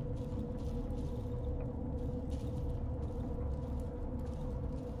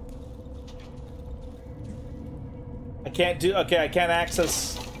 I can't do. Okay, I can't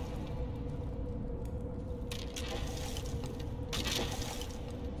access.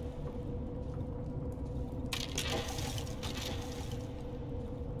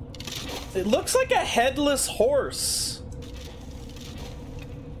 It looks like a headless horse.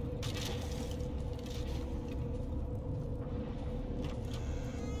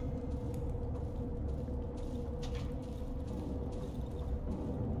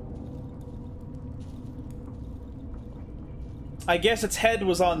 I guess its head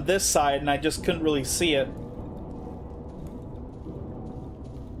was on this side and I just couldn't really see it.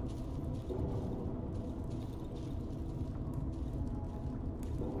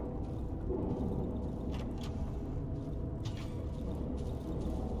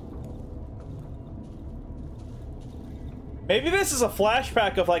 Maybe this is a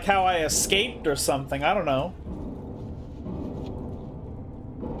flashback of like how I escaped or something, I don't know.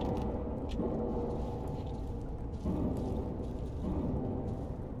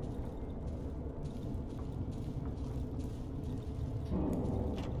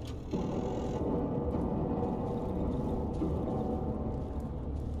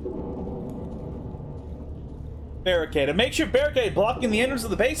 Barricade. A makeshift barricade blocking the entrance of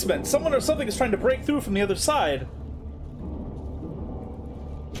the basement. Someone or something is trying to break through from the other side.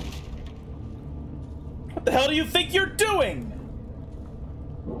 What the hell do you think you're doing?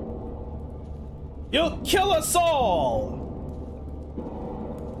 You'll kill us all!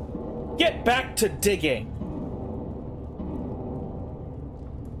 Get back to digging.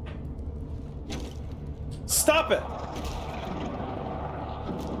 Stop it!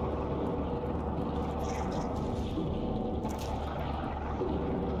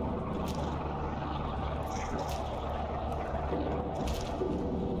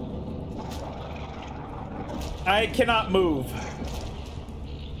 I cannot move.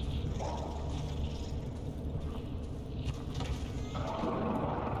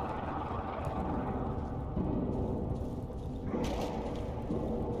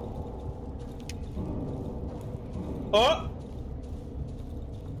 Oh!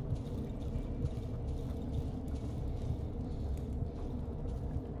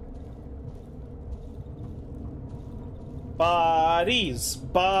 Bodies,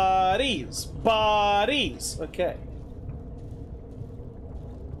 bodies, bodies. Okay.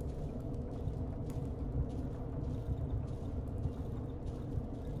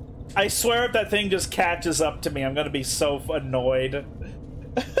 I swear if that thing just catches up to me, I'm gonna be so annoyed.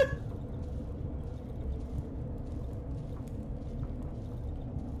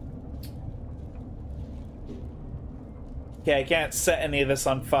 Okay, I can't set any of this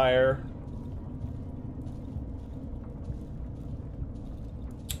on fire.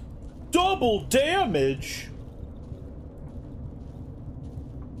 Double damage?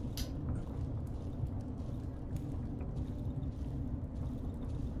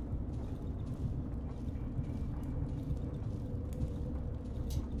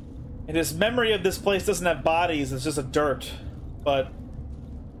 And his memory of this place doesn't have bodies, it's just a dirt. But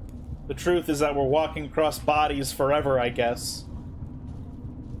The truth is that we're walking across bodies forever, I guess.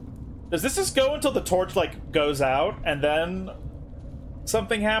 Does this just go until the torch, like, goes out, and then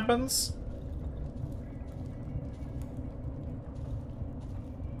something happens?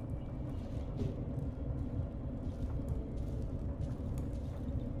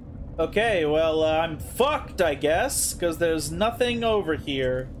 Okay, well, I'm fucked, I guess, because there's nothing over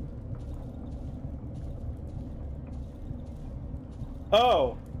here.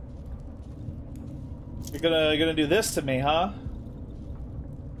 Oh. You're gonna do this to me, huh?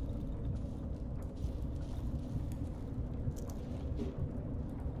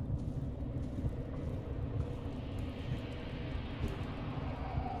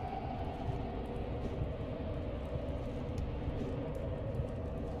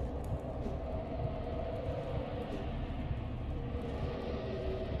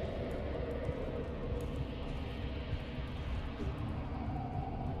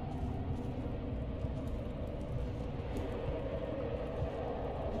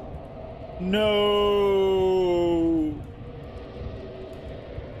 No.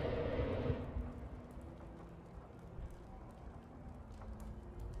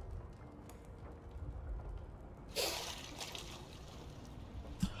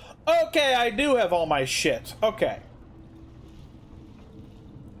 Okay, I do have all my shit. Okay.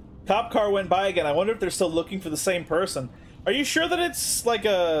 Cop car went by again. I wonder if they're still looking for the same person. Are you sure that it's like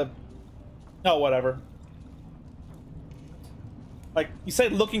a... Oh, whatever. Like, you say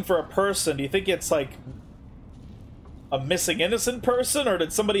looking for a person. Do you think it's like a missing innocent person, or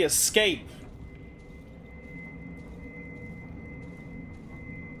did somebody escape?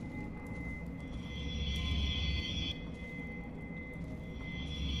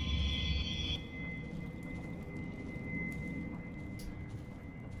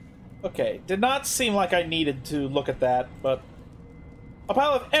 Okay, did not seem like I needed to look at that, but... A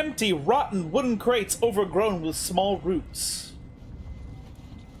pile of empty, rotten wooden crates overgrown with small roots.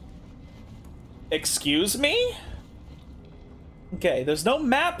 Excuse me? Okay, there's no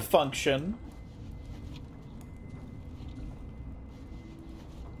map function.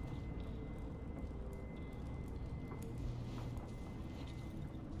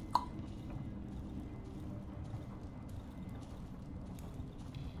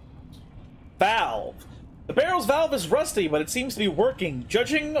 Valve. The barrel's valve is rusty, but it seems to be working.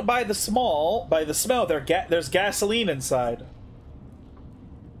 Judging by the smell, there's gasoline inside.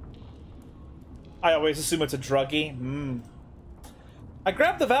 I always assume it's a druggie. I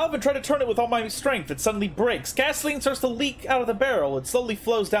grab the valve and try to turn it with all my strength. It suddenly breaks. Gasoline starts to leak out of the barrel. It slowly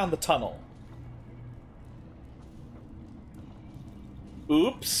flows down the tunnel.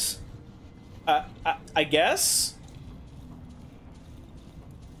 Oops. I guess?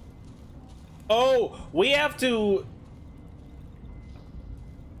 Oh, we have to...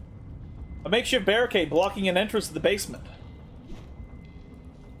 A makeshift barricade blocking an entrance to the basement.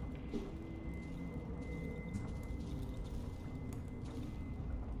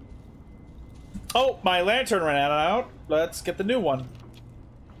 Oh, my lantern ran out. Let's get the new one.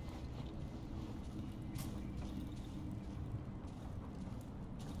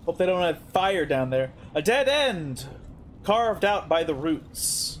 Hope they don't have fire down there. A dead end! Carved out by the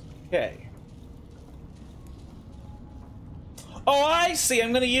roots. Okay. Oh, I see!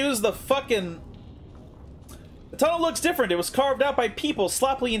 I'm gonna use the fucking... The tunnel looks different. It was carved out by people,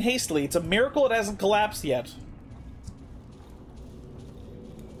 sloppily and hastily. It's a miracle it hasn't collapsed yet.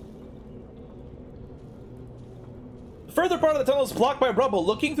 The further part of the tunnel is blocked by rubble.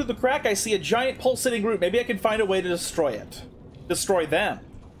 Looking through the crack, I see a giant pulsating root. Maybe I can find a way to destroy it. Destroy them.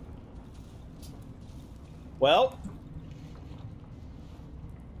 Well...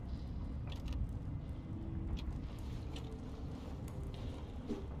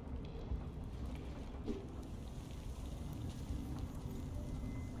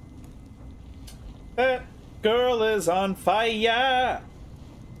 That girl is on fire!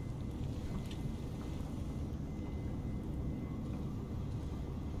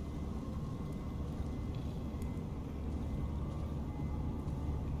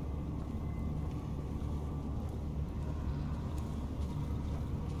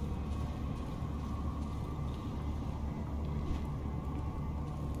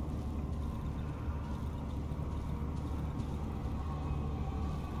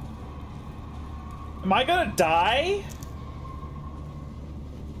 Am I gonna die?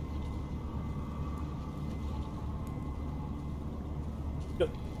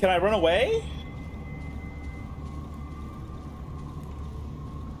 Can I run away?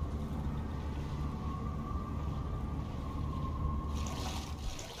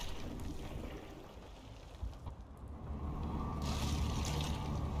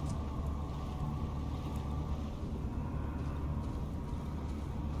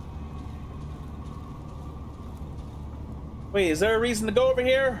 Wait, is there a reason to go over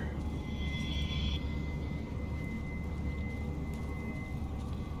here?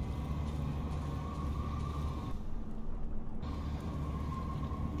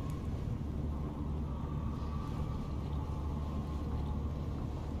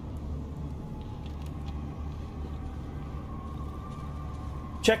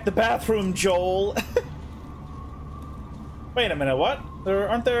 Check the bathroom, Joel. Wait a minute, what?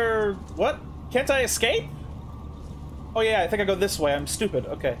 Aren't there... What? Can't I escape? Oh yeah, I think I go this way. I'm stupid.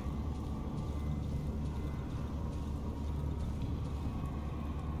 Okay.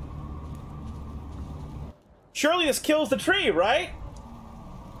 Surely this kills the tree, right?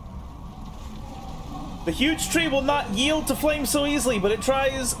 The huge tree will not yield to flame so easily, but it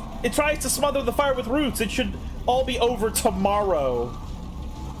tries to smother the fire with roots. It should all be over tomorrow.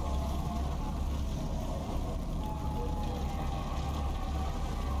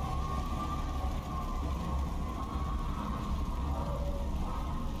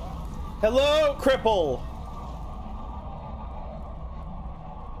 Hello, cripple!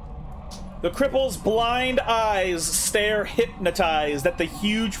 The cripple's blind eyes stare hypnotized at the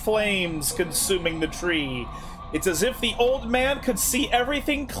huge flames consuming the tree. It's as if the old man could see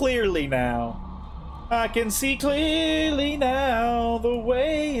everything clearly now. I can see clearly now, the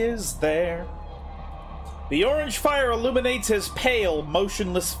way is there. The orange fire illuminates his pale,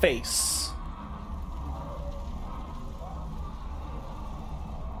 motionless face.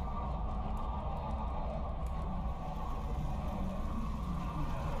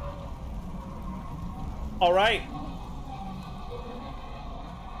 All right.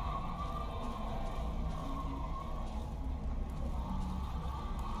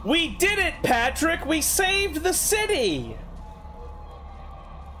 We did it, Patrick! We saved the city!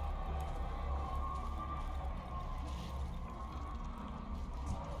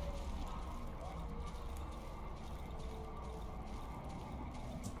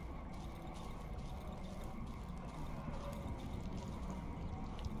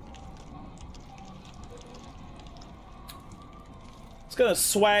 Just gonna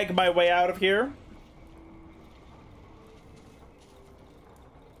swag my way out of here.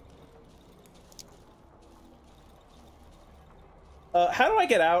 How do I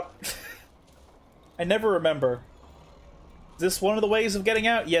get out? I never remember. Is this one of the ways of getting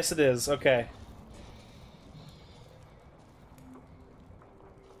out? Yes, it is. Okay.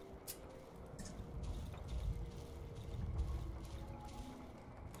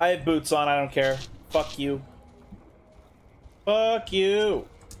 I have boots on, I don't care. Fuck you. Fuck you.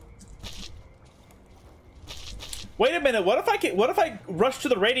 Wait a minute, what if I rush to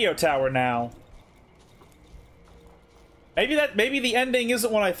the radio tower now? Maybe the ending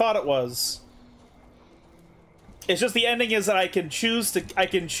isn't what I thought it was. It's just the ending is that I can choose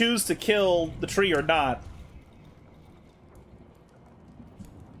to kill the tree or not.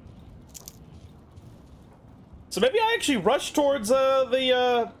 So maybe I actually rush towards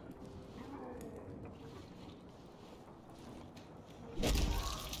the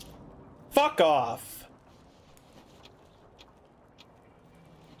Fuck off.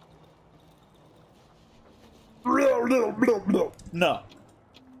 No.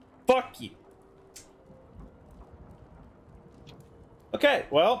 Fuck you. Okay,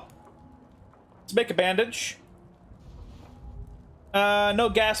 well. Let's make a bandage. No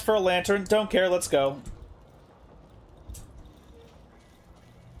gas for a lantern. Don't care, let's go.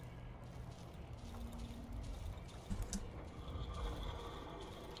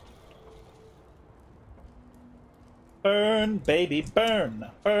 Burn, baby, burn.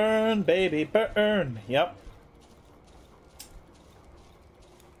 Burn, baby, burn. Yep.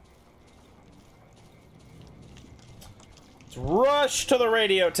 Let's rush to the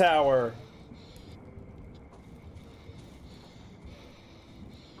radio tower.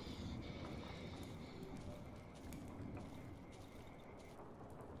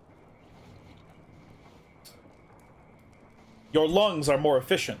 Your lungs are more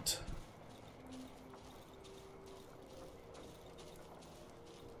efficient.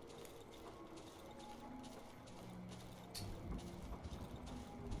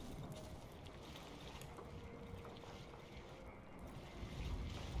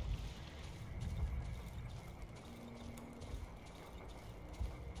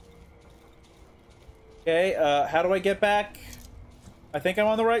 Okay, how do I get back? I think I'm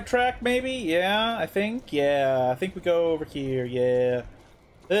on the right track, maybe? Yeah, I think. Yeah, I think we go over here, yeah.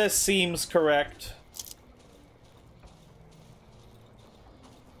 This seems correct.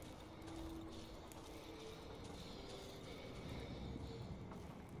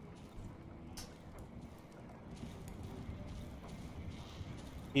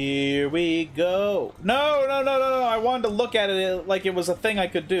 Here we go. No, no, no, no, no. I wanted to look at it like it was a thing I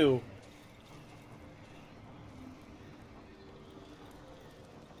could do.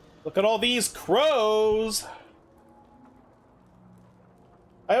 Look at all these crows.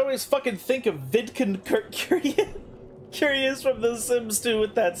 I always fucking think of Vidkin Curious from The Sims 2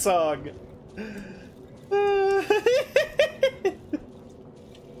 with that song.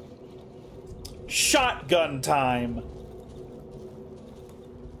 Shotgun time.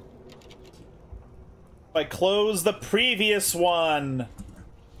 If I close the previous one.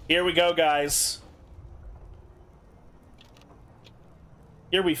 Here we go, guys.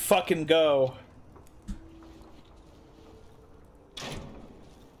 Here we fucking go.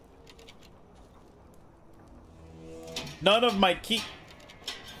 None of my key...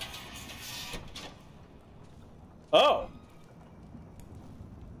 Oh.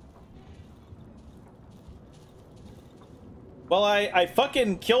 Well, I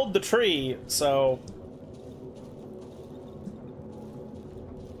fucking killed the tree, so...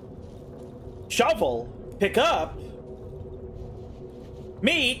 Shovel. Pick up.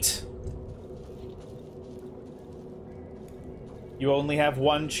 Meat. You only have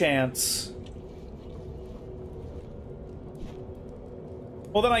one chance.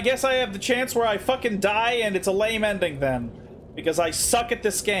 Well, then I guess I have the chance where I fucking die and it's a lame ending then. Because I suck at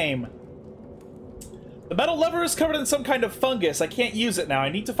this game. The metal lever is covered in some kind of fungus. I can't use it now. I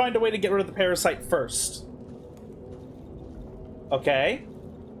need to find a way to get rid of the parasite first. Okay.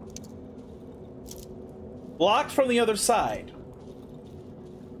 Blocked from the other side.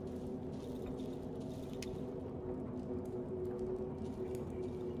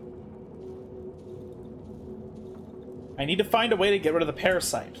 I need to find a way to get rid of the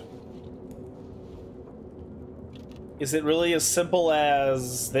parasite. Is it really as simple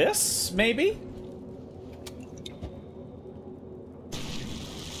as this, maybe?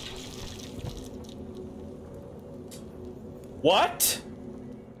 What?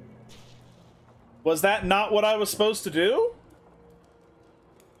 Was that not what I was supposed to do?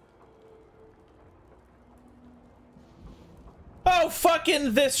 Oh,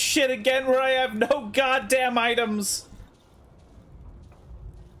 fucking this shit again where I have no goddamn items.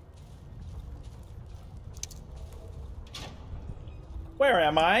 Where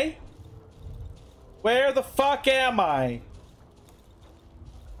am I? Where the fuck am I?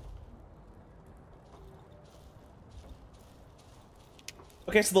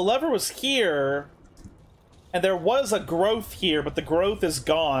 Okay, so the lever was here, and there was a growth here, but the growth is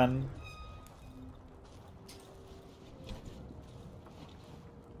gone.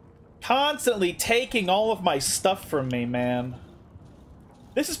 Constantly taking all of my stuff from me, man.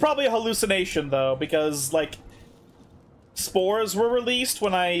 This is probably a hallucination, though, because, like, spores were released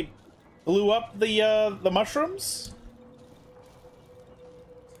when I blew up the mushrooms.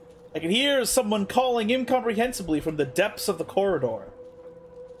 I can hear someone calling incomprehensibly from the depths of the corridor.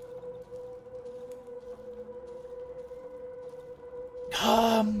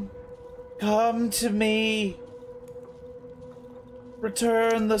 Come to me.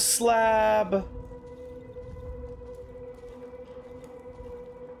 Return the slab.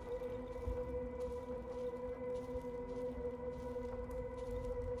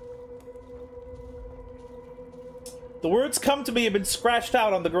 The words "come to me" have been scratched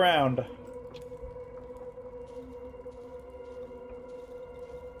out on the ground.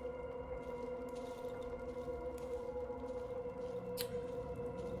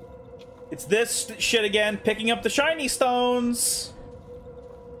 It's this shit again, picking up the shiny stones.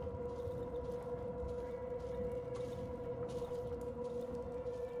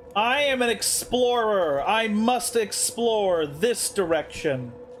 I am an explorer. I must explore this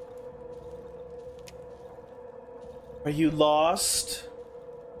direction. Are you lost?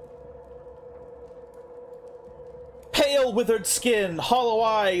 Pale, withered skin, hollow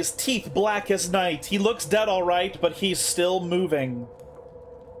eyes, teeth black as night. He looks dead all right, but he's still moving.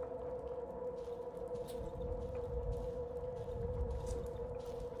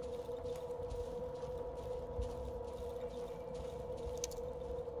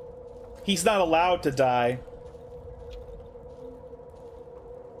 He's not allowed to die.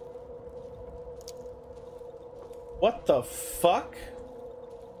 What the fuck?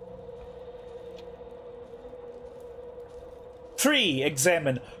 Tree,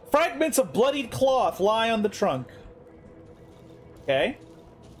 examine. Fragments of bloodied cloth lie on the trunk. Okay.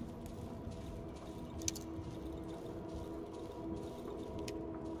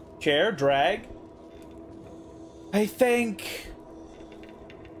 Chair, drag. I think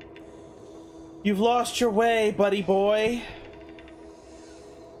you've lost your way, buddy boy.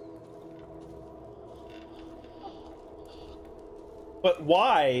 But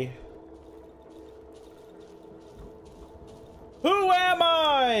why? Who am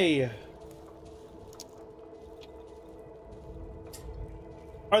I?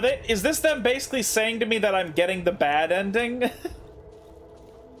 Is this them basically saying to me that I'm getting the bad ending?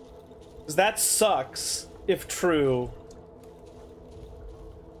 'Cause that sucks, if true.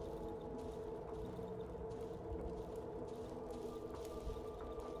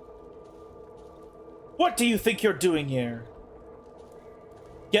 What do you think you're doing here?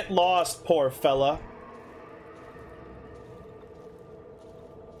 Get lost, poor fella.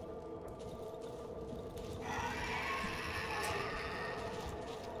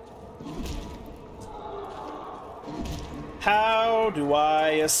 How do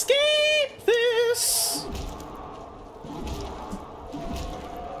I escape this?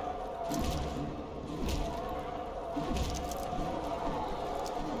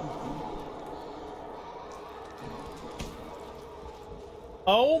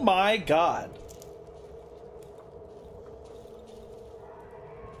 Oh my god.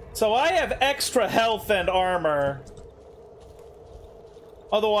 So I have extra health and armor.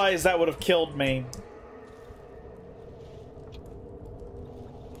 Otherwise, that would have killed me.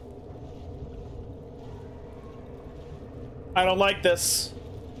 I don't like this.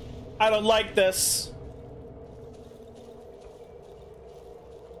 I don't like this.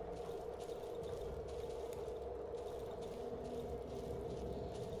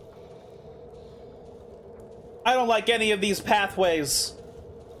 I don't like any of these pathways.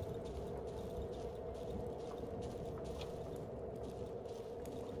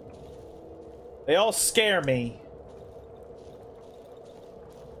 They all scare me.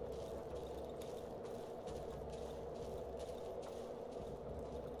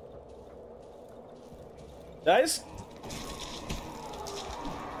 Guys?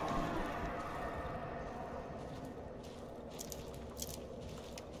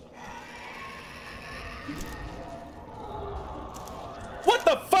 What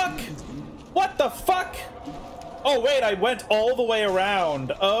the fuck? What the fuck? Oh, wait, I went all the way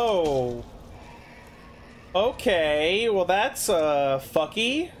around. Oh. Okay, well that's,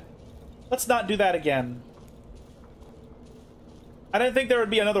 fucky. Let's not do that again. I didn't think there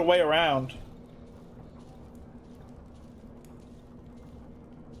would be another way around.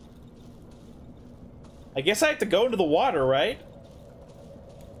 I guess I have to go into the water, right?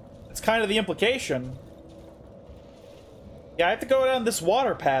 That's kind of the implication. Yeah, I have to go down this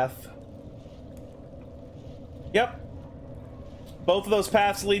water path. Yep. Both of those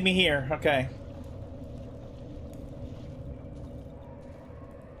paths lead me here. Okay.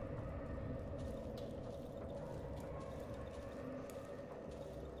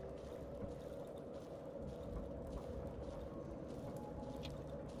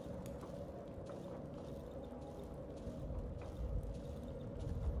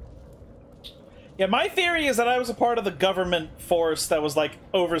 Yeah, my theory is that I was a part of the government force that was, like,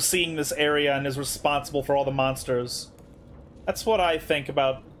 overseeing this area and is responsible for all the monsters. That's what I think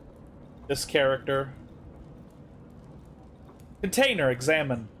about this character. Container,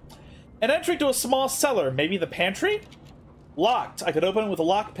 examine. An entry to a small cellar, maybe the pantry? Locked. I could open it with a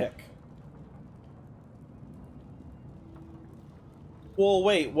lockpick. Well,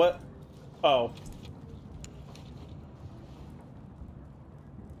 wait, what? Oh.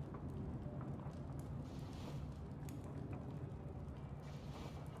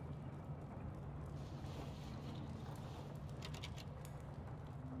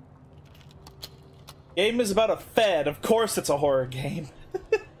 Game is about a Fed. Of course it's a horror game.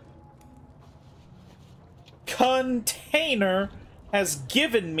 Container has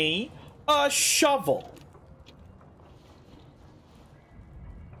given me a shovel.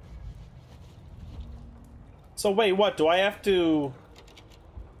 So wait, what? Do I have to...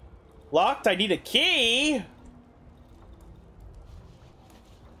 Locked? I need a key?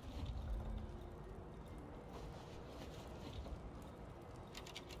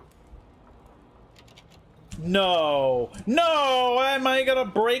 No. No! Am I gonna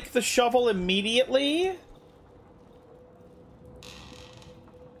break the shovel immediately?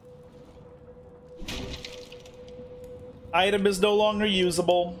 Item is no longer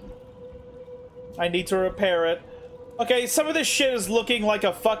usable. I need to repair it. Okay, some of this shit is looking like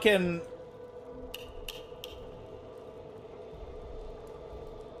a fucking...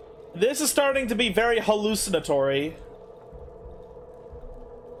 This is starting to be very hallucinatory.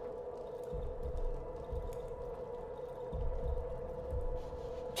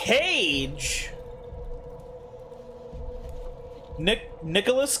 Cage?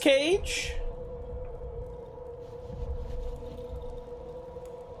 Nicolas Cage?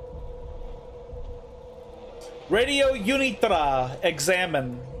 Radio Unitra.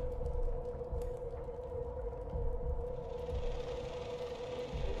 Examine.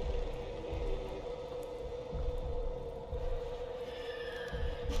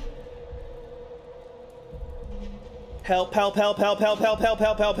 Help, help, help, help, help, help, help,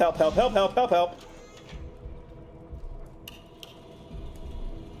 help, help, help, help, help, help, help, help.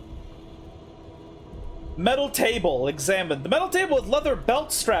 Metal table, examined. The metal table with leather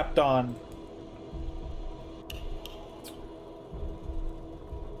belt strapped on.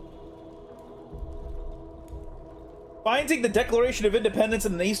 Finding the Declaration of Independence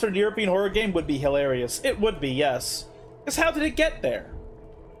in an Eastern European horror game would be hilarious. It would be, yes. Because how did it get there?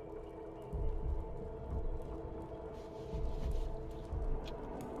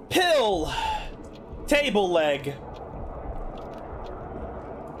 Pill! Table leg.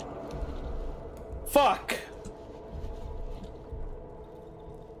 Fuck.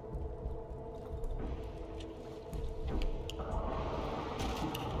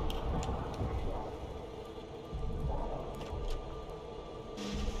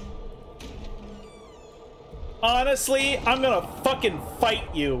 Honestly, I'm gonna fucking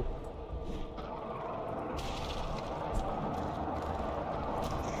fight you.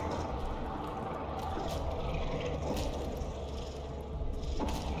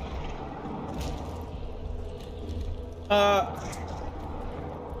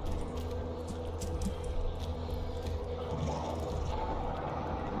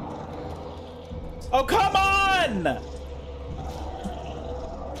 Oh, come on!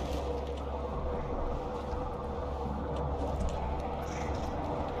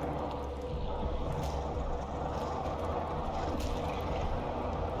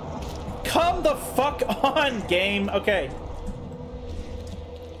 Come the fuck on, game. Okay.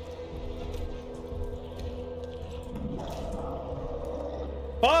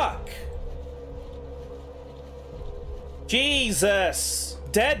 Fuck. Jesus.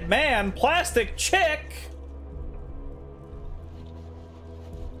 Dead man, plastic chick.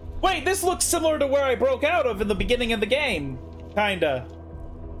 Wait, this looks similar to where I broke out of in the beginning of the game. Kinda.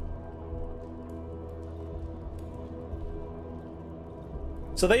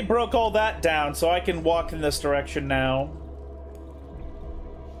 So they broke all that down, so I can walk in this direction now.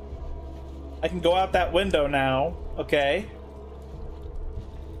 I can go out that window now. Okay.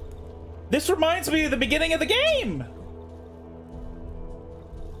 This reminds me of the beginning of the game!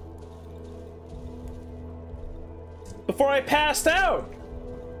 Before I passed out!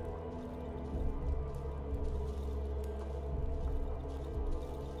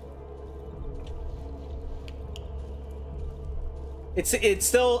 It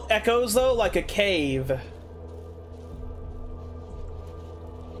still echoes, though, like a cave.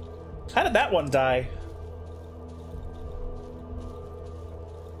 How did that one die?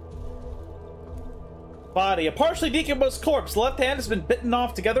 Body. A partially decomposed corpse. The left hand has been bitten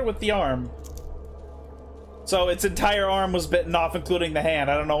off together with the arm. So its entire arm was bitten off, including the hand.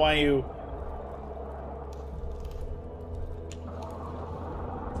 I don't know why you...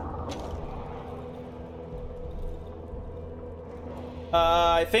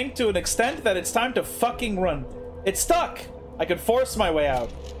 I think to an extent that it's time to fucking run. It's stuck! I could force my way out.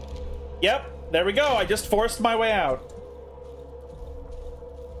 Yep, there we go. I just forced my way out.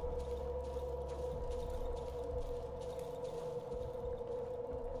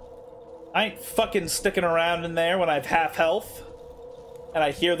 I ain't fucking sticking around in there when I have half health. And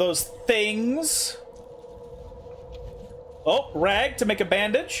I hear those things. Oh, rag to make a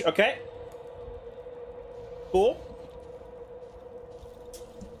bandage. Okay. Cool.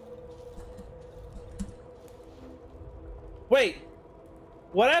 Wait.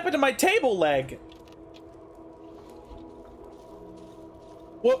 What happened to my table leg?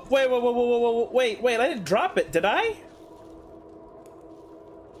 What? Wait, I didn't drop it, did I?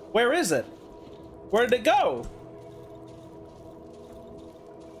 Where is it? Where did it go?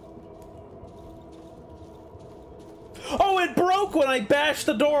 Oh, it broke when I bashed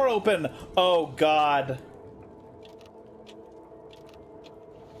the door open! Oh, God.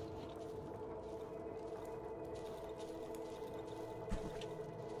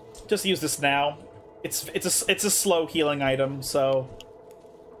 Just use this now. It's a slow healing item, so...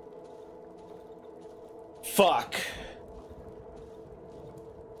 Fuck.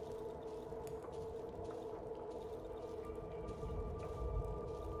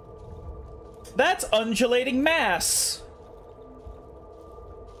 That's undulating mass.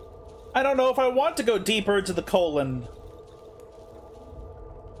 I don't know if I want to go deeper into the colon.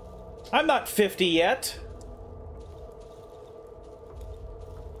 I'm not 50 yet.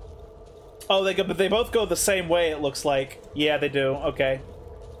 Oh, but they both go the same way, it looks like. Yeah, they do. Okay.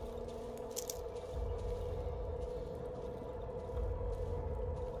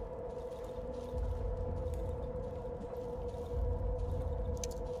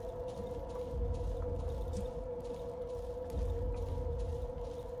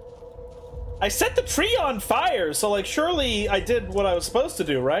 I set the tree on fire, so, like, surely I did what I was supposed to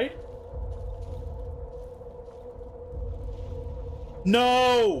do, right?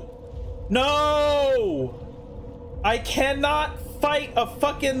 No! No! I cannot fight a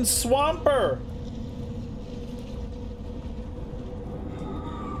fucking swamper!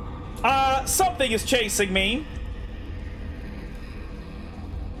 Something is chasing me.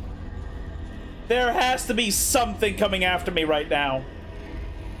 There has to be something coming after me right now.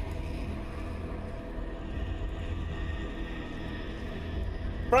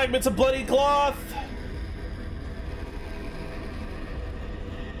 Fragments of bloody cloth.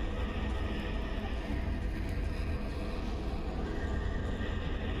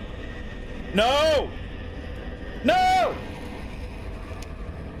 No! No!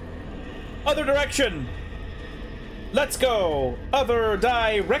 Other direction! Let's go! Other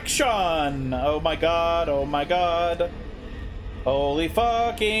direction! Oh my god, oh my god. Holy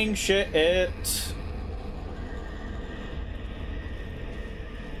fucking shit.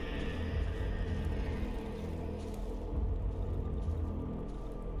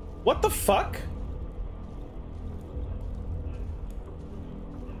 What the fuck?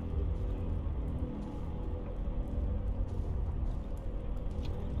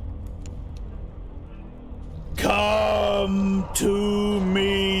 Come to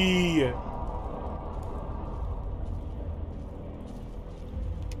me.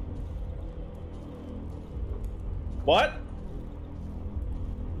 What?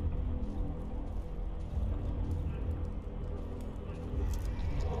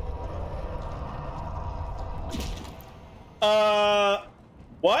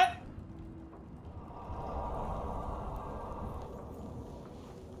 What?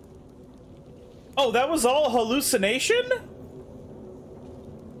 Oh, that was all hallucination?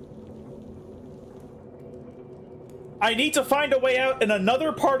 I need to find a way out in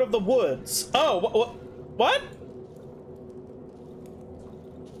another part of the woods. Oh, what?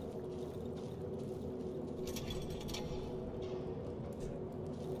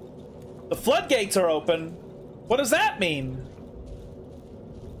 The floodgates are open. What does that mean?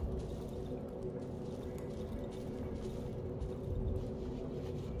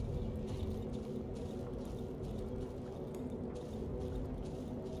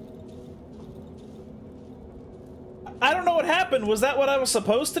 I don't know what happened. Was that what I was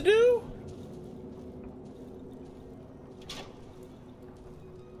supposed to do?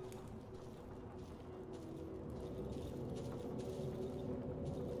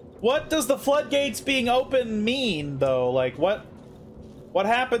 What does the floodgates being open mean, though? Like, what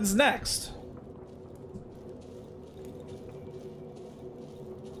happens next?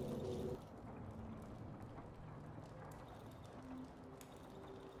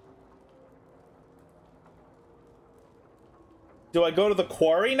 Do I go to the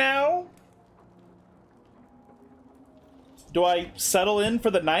quarry now? Do I settle in for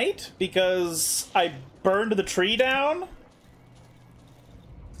the night because I burned the tree down?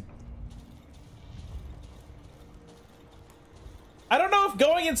 I don't know if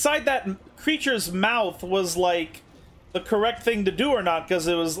going inside that creature's mouth was, like, the correct thing to do or not, because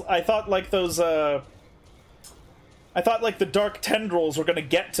it was, I thought, like, those, I thought, like, the dark tendrils were gonna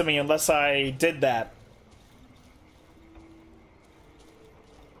get to me unless I did that.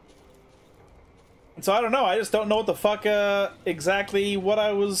 And so I don't know, I just don't know what the fuck, exactly what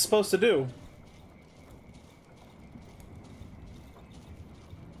I was supposed to do.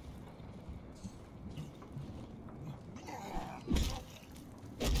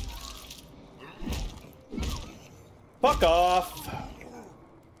 Fuck off.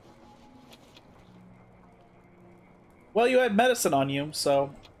 Well, you had medicine on you,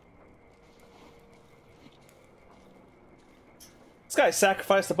 so... This guy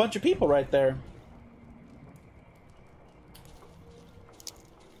sacrificed a bunch of people right there.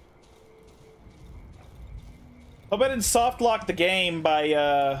 Hope I didn't soft lock the game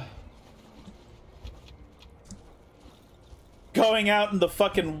by, going out in the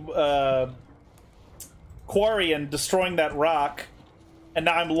fucking, quarry and destroying that rock, and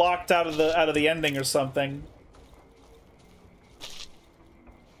now I'm locked out of the ending or something.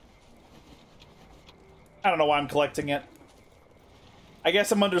 I don't know why I'm collecting it. I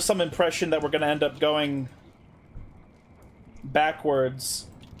guess I'm under some impression that we're gonna end up going backwards.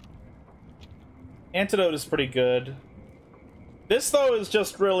 Antidote is pretty good. This, though, is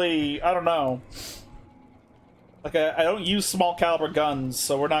just really, I don't know. Like, I don't use small caliber guns,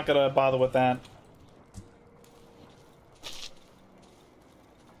 so we're not gonna bother with that.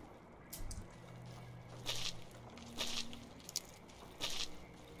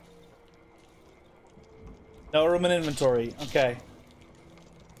 No room in inventory. Okay.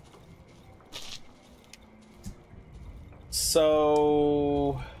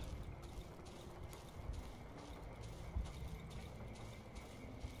 So...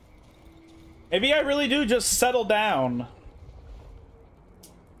 maybe I really do just settle down.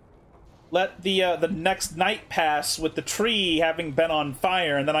 Let the next night pass with the tree having been on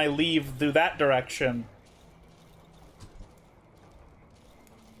fire, and then I leave through that direction.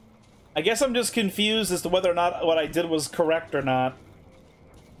 I guess I'm just confused as to whether or not what I did was correct or not.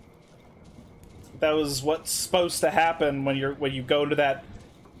 That was what's supposed to happen when you go to that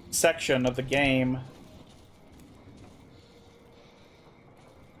section of the game.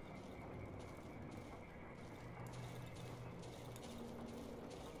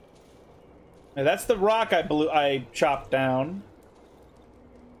 Now that's the rock I chopped down.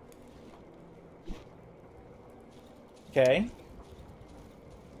 Okay.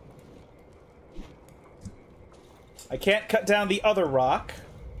 I can't cut down the other rock.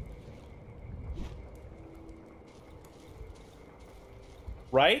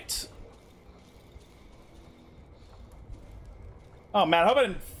 Right? Oh man, I hope I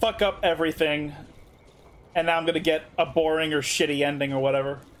didn't fuck up everything. And now I'm gonna get a boring or shitty ending or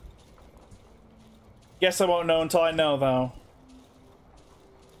whatever. Guess I won't know until I know, though.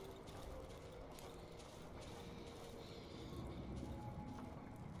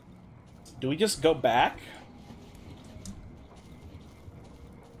 Do we just go back?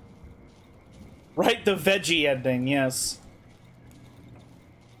 Right, the veggie ending, yes.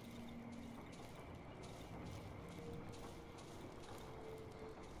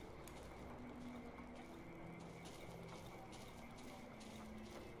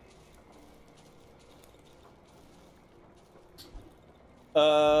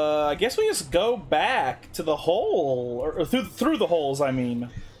 I guess we just go back to the hole, or through the holes, I mean.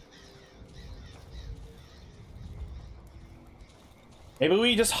 Maybe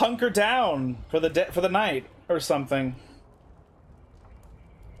we just hunker down for the night or something.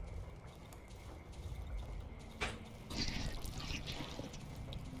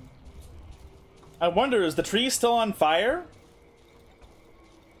 I wonder, is the tree still on fire?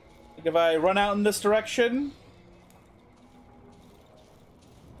 Like if I run out in this direction?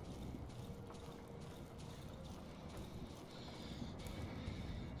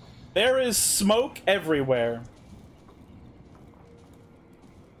 There is smoke everywhere.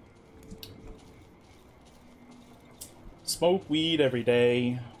 Smoke weed every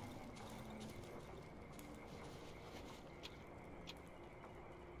day.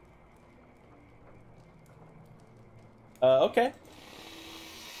 Okay.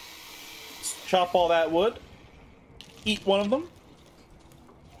 Let's chop all that wood. Eat one of them.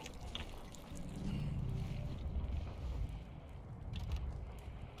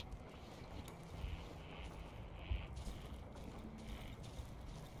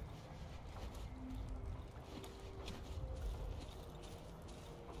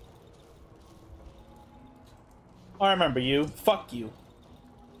 I remember you. Fuck you.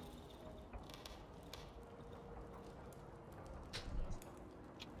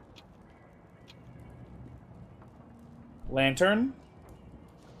 Lantern.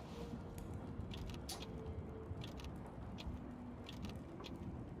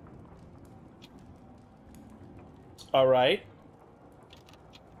 All right.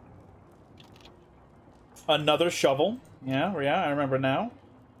 Another shovel. Yeah, I remember now.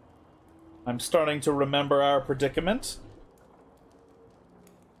 I'm starting to remember our predicament.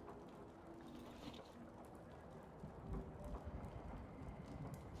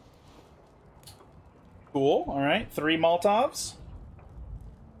 Cool, alright. 3 Molotovs.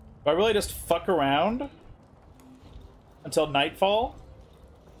 Do I really just fuck around until nightfall?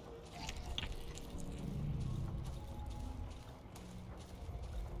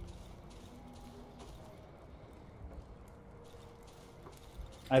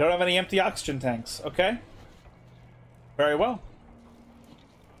 I don't have any empty oxygen tanks. Okay. Very well.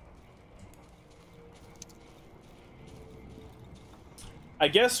 I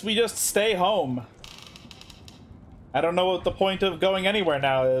guess we just stay home. I don't know what the point of going anywhere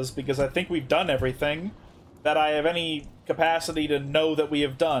now is, because I think we've done everything that I have any capacity to know that we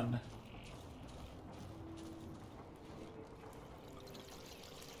have done.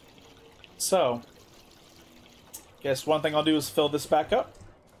 So, guess one thing I'll do is fill this back up.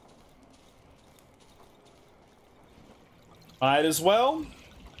 Might as well.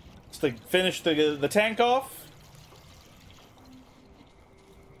 Just to finish the tank off.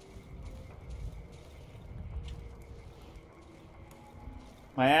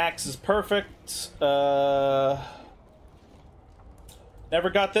 My axe is perfect. Never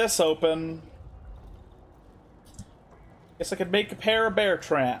got this open. Guess I could make a pair of bear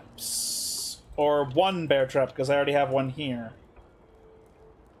traps. Or one bear trap, because I already have one here.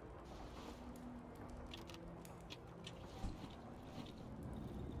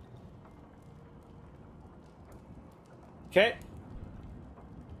 Okay.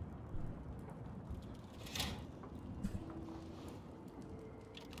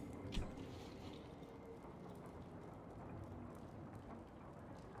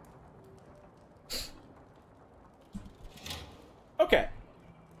 Okay.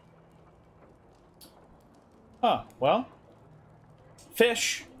 Huh, well.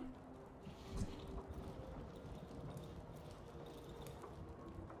 Fish.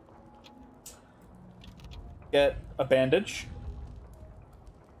 Get a bandage.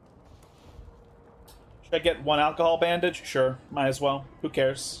 Should I get one alcohol bandage? Sure, might as well. Who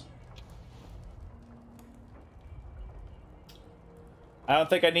cares? I don't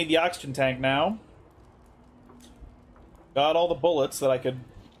think I need the oxygen tank now. Got all the bullets that I could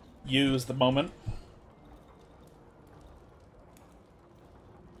use the moment.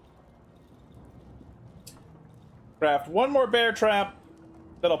 Craft one more bear trap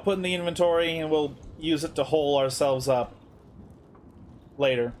that I'll put in the inventory, and we'll use it to hole ourselves up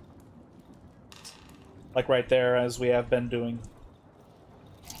later. Like right there, as we have been doing.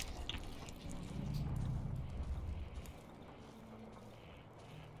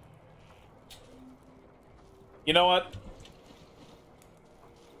 You know what?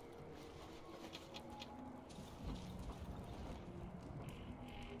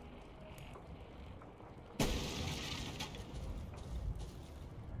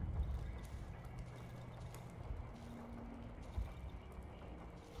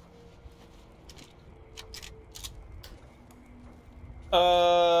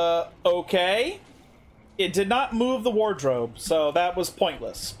 Okay. It did not move the wardrobe, so that was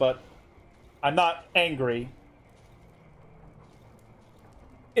pointless, but I'm not angry.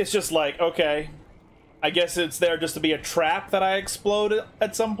 It's just like, okay, I guess it's there just to be a trap that I explode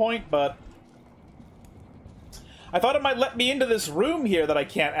at some point, but I thought it might let me into this room here that I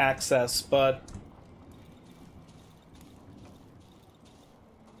can't access, but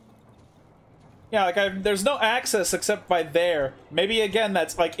yeah, like there's no access except by there. Maybe again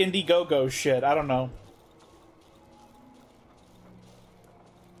that's like Indiegogo shit. I don't know.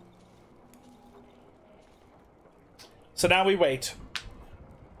 So now we wait.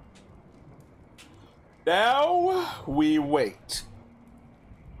 Now we wait.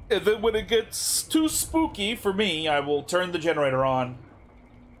 And then when it gets too spooky for me, I will turn the generator on.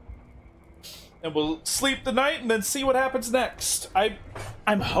 And we'll sleep the night and then see what happens next.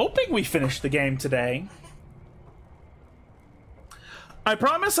 I'm hoping we finish the game today. I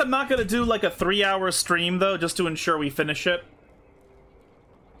promise I'm not gonna do like a 3-hour stream though, just to ensure we finish it.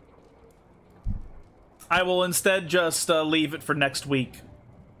 I will instead just leave it for next week.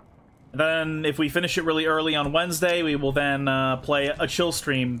 Then, if we finish it really early on Wednesday, we will then play a chill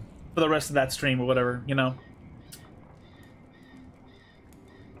stream for the rest of that stream or whatever, you know?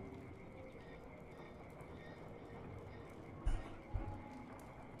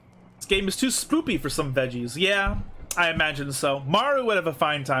 This game is too spoopy for some veggies. Yeah, I imagine so. Maru would have a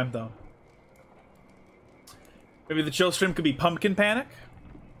fine time, though. Maybe the chill stream could be Pumpkin Panic?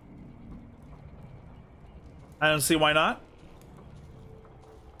 I don't see why not.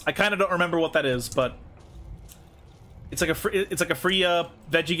 I kind of don't remember what that is, but it's like a free,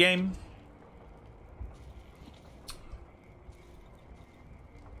 veggie game.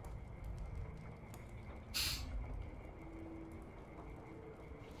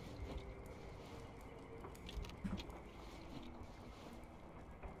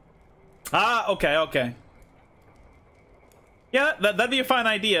 Ah, okay, okay. Yeah, that'd be a fine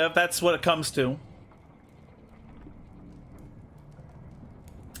idea if that's what it comes to.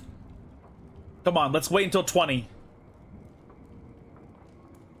 Come on, let's wait until 20.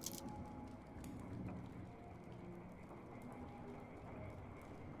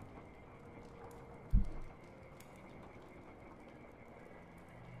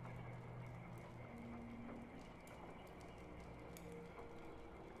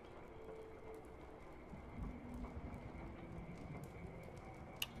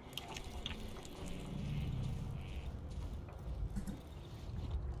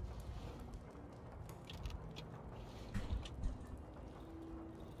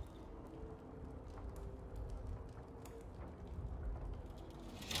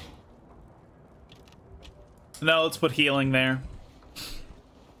 No, let's put healing there.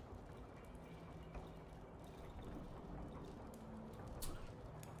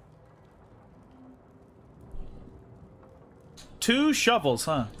 Two shovels,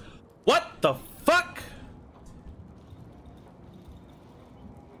 huh? What the fuck?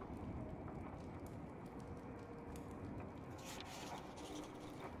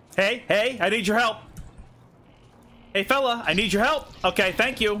 Hey, hey, I need your help. Hey, fella, I need your help. Okay,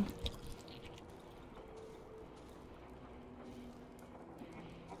 thank you.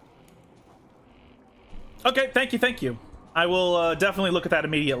 Okay, thank you, thank you. I will definitely look at that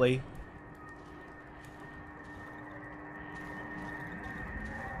immediately.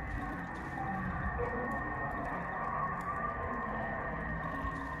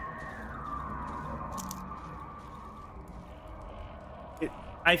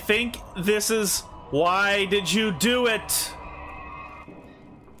 I think this is... Why did you do it?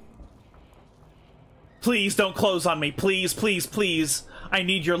 Please don't close on me. Please, please, please. I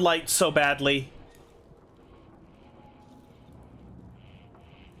need your light so badly.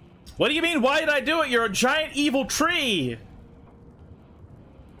 What do you mean, why did I do it? You're a giant evil tree.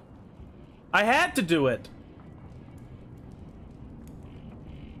 I had to do it.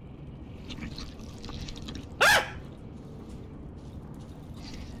 Ah!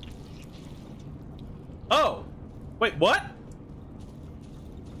 Oh. Wait, what?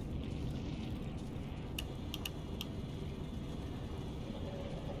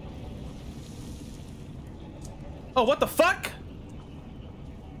 Oh, what the fuck?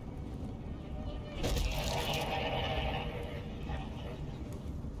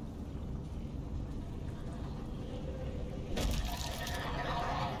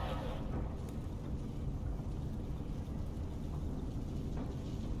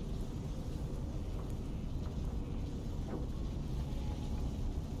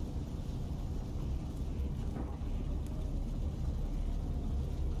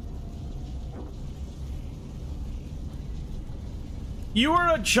 You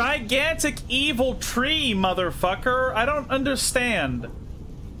are a gigantic evil tree, motherfucker. I don't understand.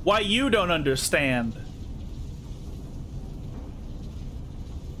 Why you don't understand.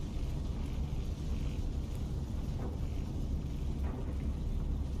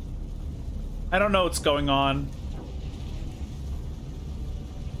 I don't know what's going on.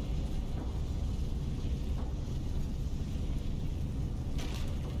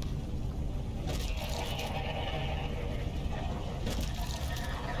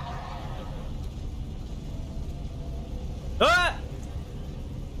 Ah!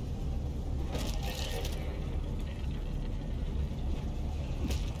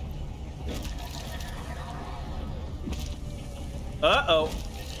 Uh-oh.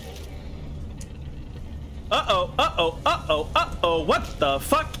 Uh-oh, uh-oh, uh-oh, uh-oh, what the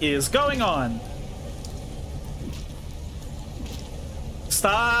fuck is going on?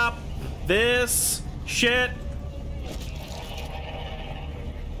 Stop this shit.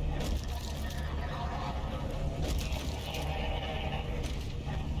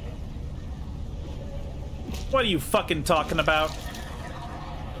 What are you fucking talking about?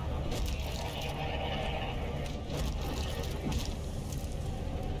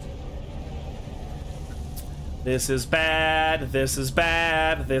 This is bad, this is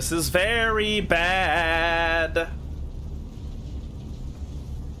bad, this is very bad.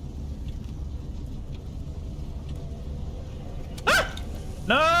 Ah!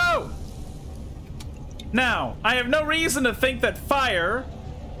 No! Now, I have no reason to think that fire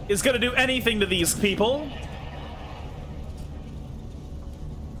is gonna do anything to these people.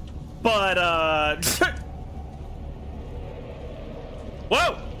 But,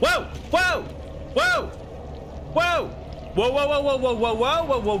 whoa! Whoa! Whoa! Whoa! Whoa! Whoa, whoa, whoa, whoa, whoa, whoa, whoa,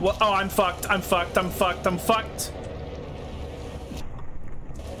 whoa, whoa, whoa. Oh, I'm fucked. I'm fucked. I'm fucked. I'm fucked.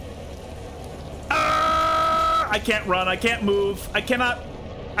 Ah! I can't run. I can't move. I cannot.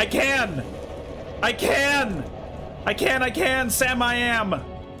 I can. I can. I can. I can. Sam, I am.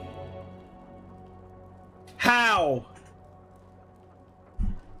 How?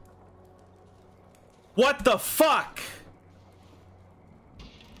 What the fuck?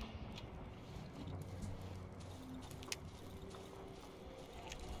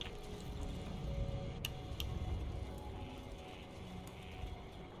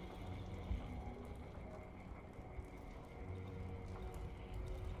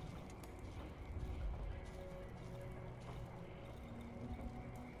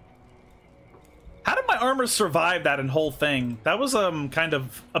 How did my armor survive that whole thing? That was kind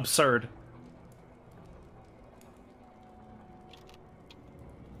of absurd.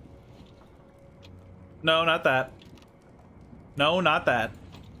 No, not that. No, not that.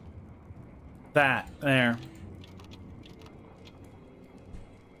 That. There.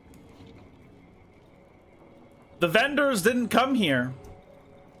 The vendors didn't come here.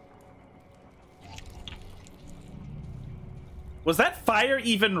 Was that fire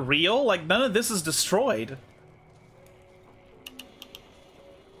even real? Like, none of this is destroyed.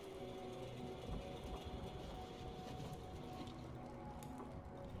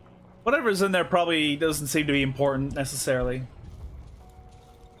 Whatever's in there probably doesn't seem to be important, necessarily.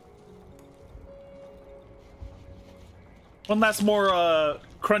 One last more,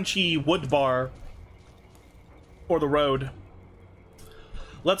 crunchy wood bar for the road.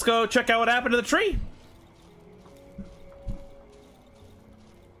 Let's go check out what happened to the tree.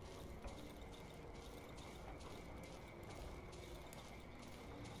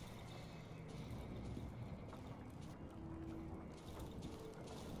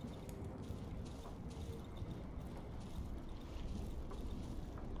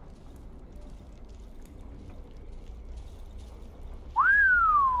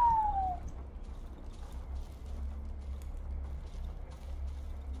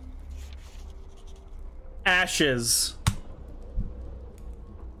 Ashes.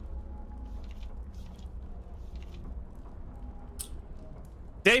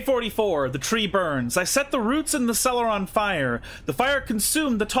 Day 44. The tree burns. I set the roots in the cellar on fire. The fire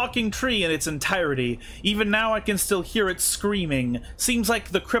consumed the talking tree in its entirety. Even now I can still hear it screaming. Seems like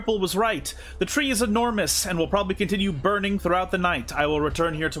the cripple was right. The tree is enormous and will probably continue burning throughout the night. I will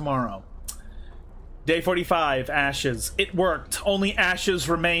return here tomorrow. Day 45, ashes. It worked. Only ashes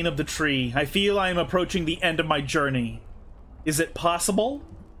remain of the tree. I feel I am approaching the end of my journey. Is it possible?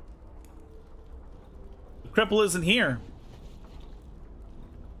 The cripple isn't here.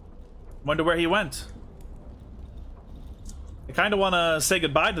 Wonder where he went. I kind of want to say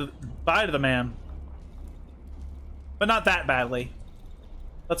goodbye to the man. But not that badly.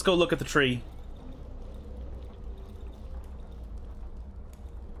 Let's go look at the tree.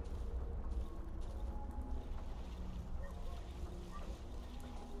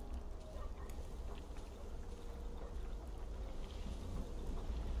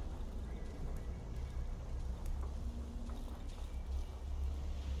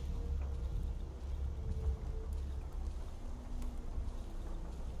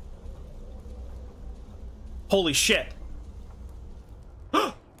 Holy shit.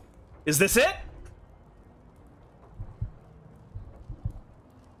 Is this it?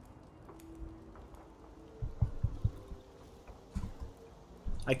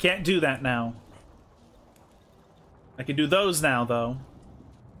 I can't do that now. I can do those now, though.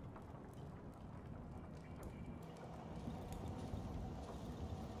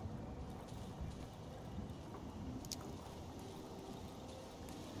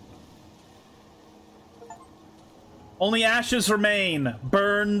 Only ashes remain.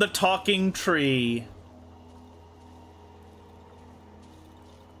 Burn the talking tree.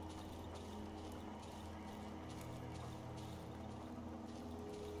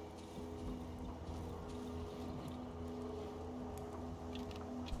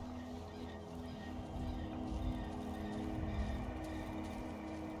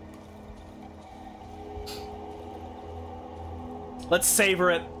 Let's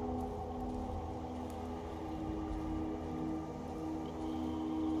savor it.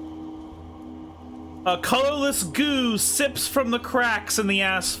 A colorless goo sips from the cracks in the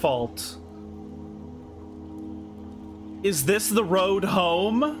asphalt. Is this the road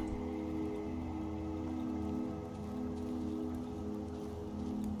home?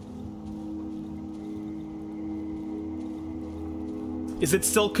 Is it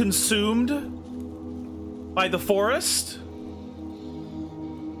still consumed by the forest?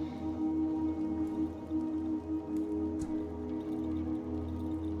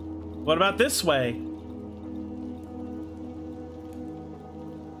 What about this way?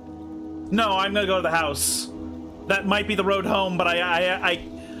 No, I'm gonna go to the house. That might be the road home, but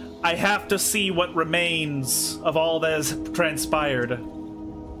I have to see what remains of all that has transpired.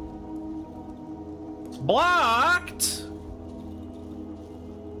 Blocked?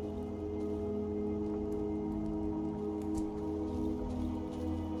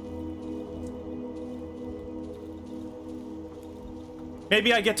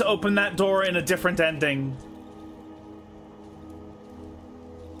 Maybe I get to open that door in a different ending.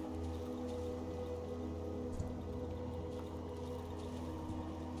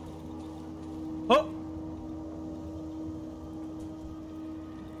 Oh!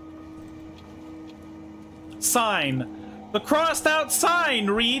 Sign. The crossed out sign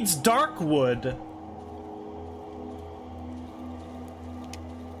reads Darkwood.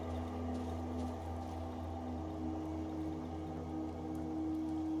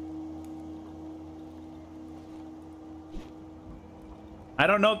 I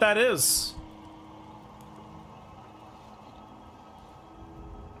don't know what that is.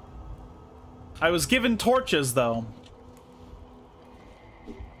 I was given torches, though.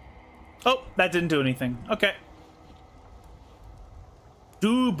 Oh, that didn't do anything. Okay.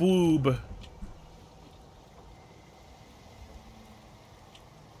 Doob.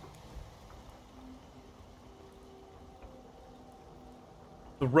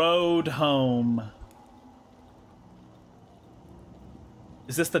 The road home.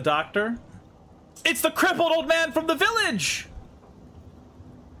 Is this the doctor? It's the crippled old man from the village!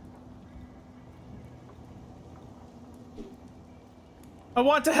 I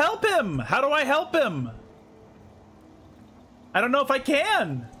want to help him! How do I help him? I don't know if I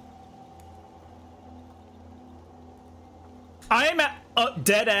can. I'm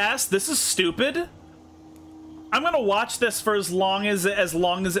dead ass. This is stupid. I'm gonna watch this for as long as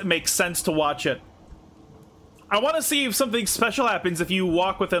it makes sense to watch it. I want to see if something special happens if you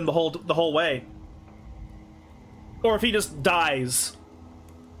walk with him the whole way, or if he just dies.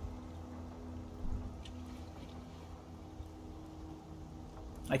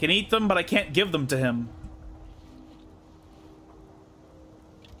 I can eat them, but I can't give them to him.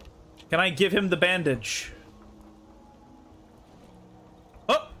 Can I give him the bandage?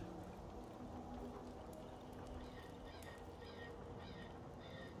 Oh!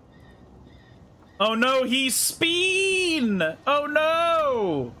 Oh no, he's spin! Oh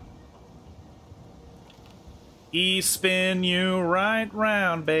no! He spin you right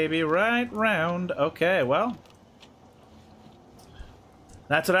round, baby, right round. Okay, well.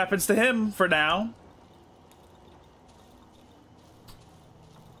 That's what happens to him for now.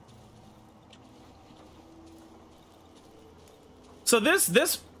 So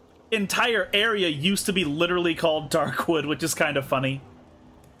this entire area used to be literally called Darkwood, which is kind of funny.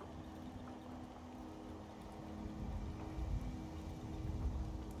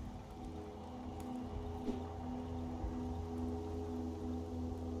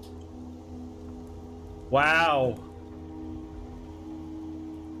 Wow.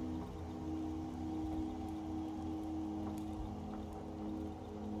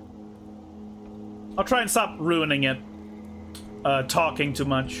 I'll try and stop ruining it. Talking too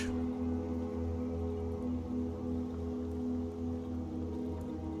much.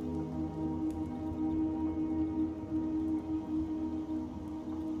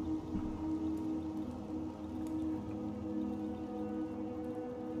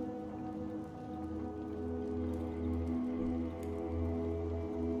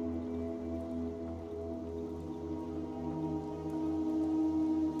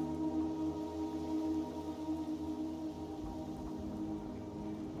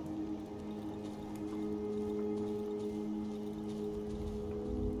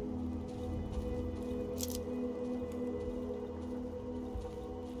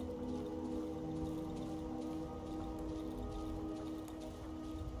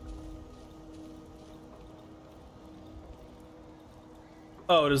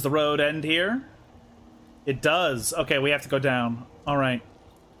 Oh, does the road end here? It does. Okay, we have to go down. All right.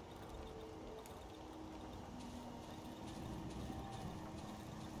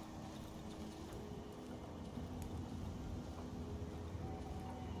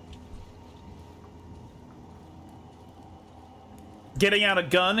 Getting out a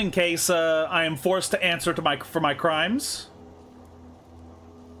gun in case I am forced to answer for my crimes.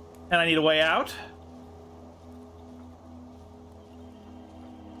 And I need a way out.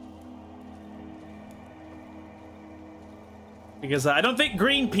 Because I don't think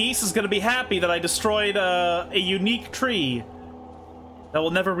Greenpeace is going to be happy that I destroyed a unique tree that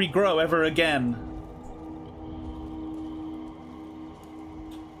will never regrow ever again.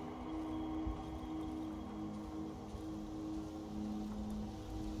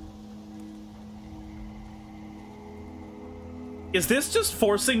 Is this just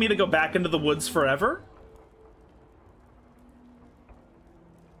forcing me to go back into the woods forever?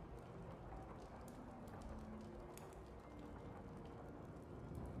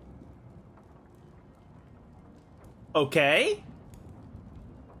 Okay.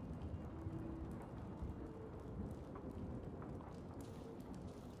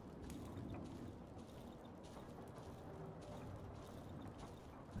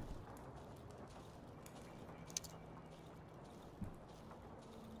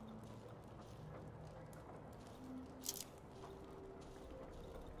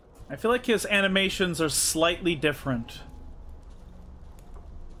 I feel like his animations are slightly different.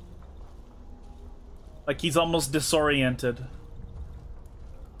 Like he's almost disoriented.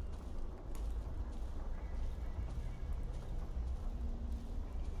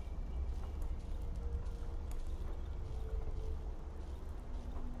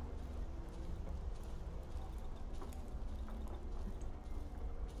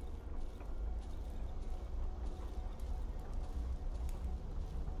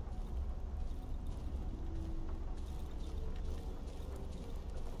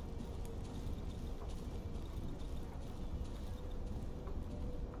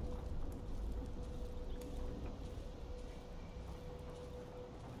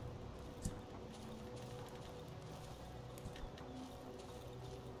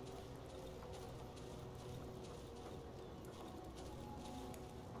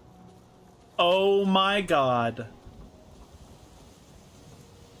 Oh my god.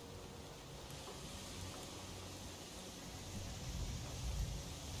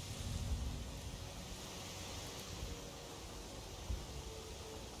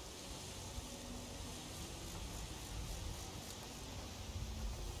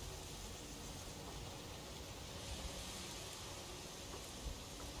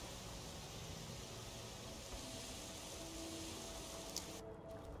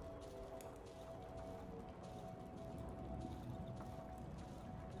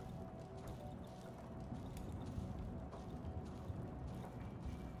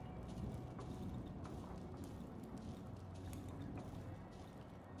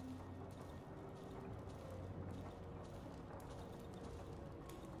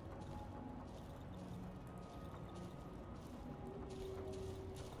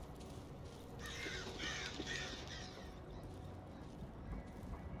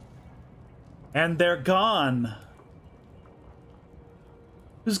 And they're gone.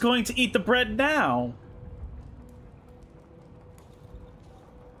 Who's going to eat the bread now?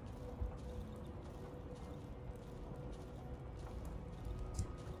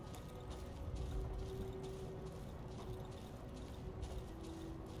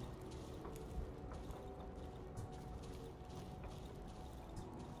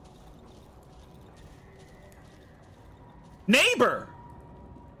 Neighbor!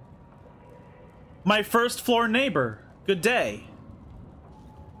 My first floor neighbor. Good day.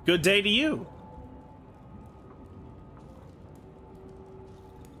 Good day to you.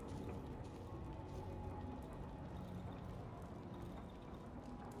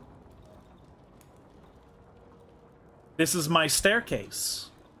 This is my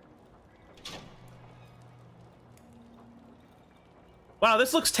staircase. Wow,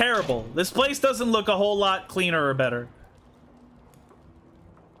 this looks terrible. This place doesn't look a whole lot cleaner or better.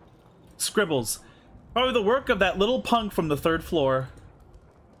 Scribbles. Probably the work of that little punk from the 3rd floor.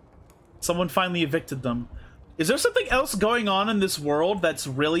 Someone finally evicted them. Is there something else going on in this world that's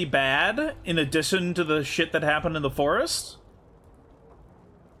really bad, in addition to the shit that happened in the forest?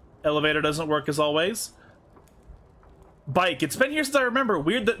 Elevator doesn't work as always. Bike. It's been here since I remember.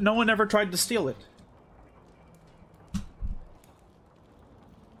 Weird that no one ever tried to steal it.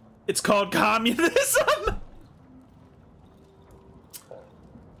 It's called communism!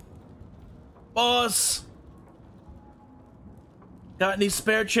 Boss! Got any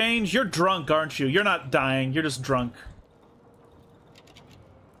spare change? You're drunk, aren't you? You're not dying, you're just drunk.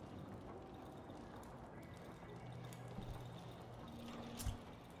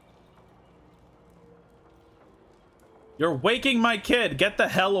 You're waking my kid! Get the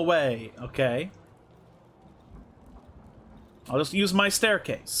hell away, okay? I'll just use my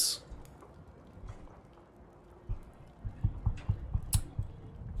staircase.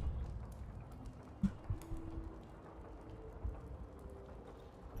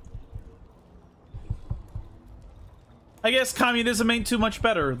 I guess communism ain't too much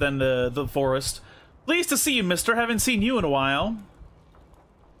better than the forest. Pleased to see you, mister. Haven't seen you in a while.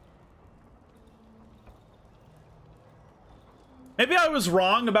 Maybe I was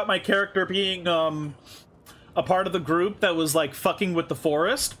wrong about my character being, a part of the group that was, like, fucking with the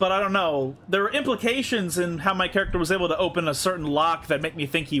forest, but I don't know. There were implications in how my character was able to open a certain lock that make me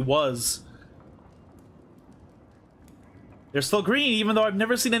think he was. They're still green, even though I've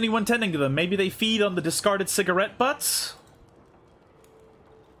never seen anyone tending to them. Maybe they feed on the discarded cigarette butts?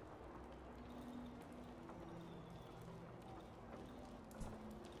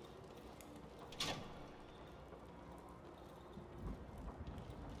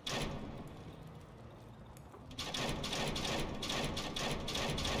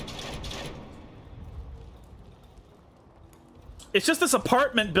 It's just this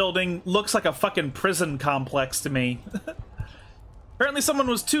apartment building looks like a fucking prison complex to me. Apparently someone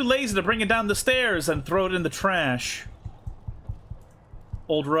was too lazy to bring it down the stairs and throw it in the trash.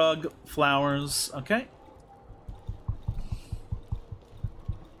 Old rug, flowers, okay.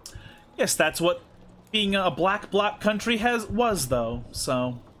 Yes, that's what being a black bloc country was though,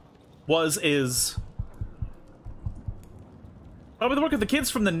 so is. Probably the work of the kids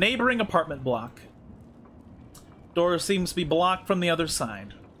from the neighboring apartment block. Door seems to be blocked from the other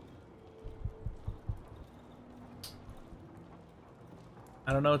side.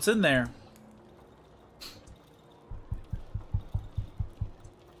 I don't know what's in there.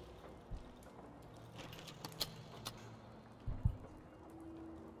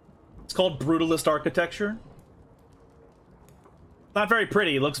 It's called brutalist architecture. Not very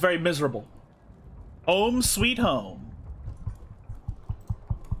pretty, it looks very miserable. Home sweet home.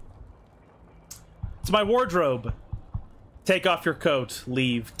 It's my wardrobe. Take off your coat.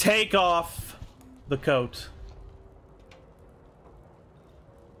 Leave. Take off the coat.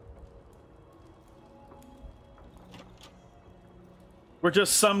 We're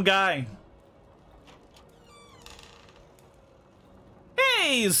just some guy.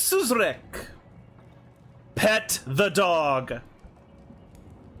 Hey, Suzrek! Pet the dog.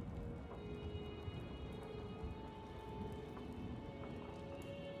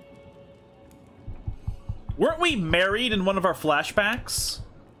 Weren't we married in one of our flashbacks?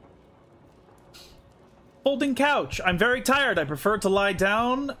 Folding couch. I'm very tired. I prefer to lie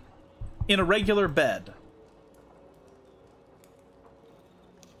down in a regular bed.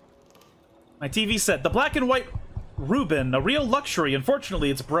 My TV set. The black and white Reuben. A real luxury.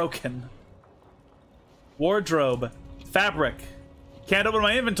 Unfortunately, it's broken. Wardrobe. Fabric. Can't open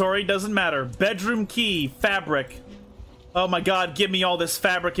my inventory. Doesn't matter. Bedroom key. Fabric. Oh my god, give me all this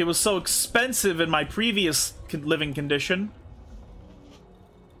fabric. It was so expensive in my previous living condition.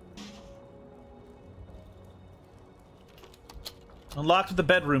 Unlocked with the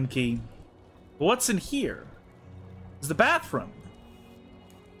bedroom key. What's in here? Is the bathroom.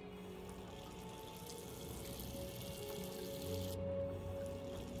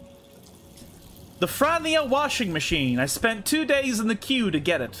 The Frania washing machine. I spent 2 days in the queue to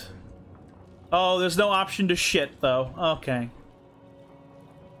get it. Oh, there's no option to shit, though. Okay.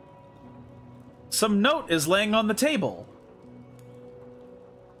 Some note is laying on the table.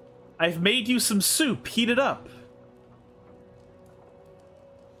 I've made you some soup. Heat it up.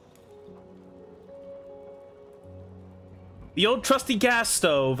 The old trusty gas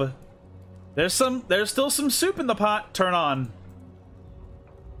stove. There's still some soup in the pot. Turn on.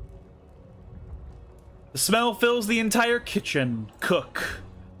 The smell fills the entire kitchen. Cook.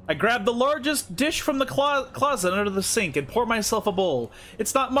 I grab the largest dish from the closet under the sink and pour myself a bowl.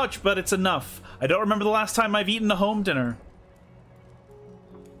 It's not much, but it's enough. I don't remember the last time I've eaten a home dinner.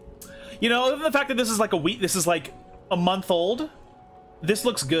 You know, other than the fact that this is like a month old, this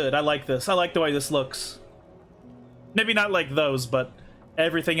looks good. I like this. I like the way this looks. Maybe not like those, but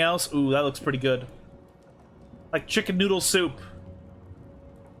everything else, ooh, that looks pretty good. Like chicken noodle soup.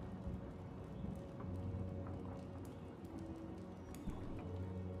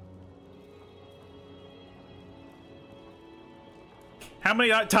 How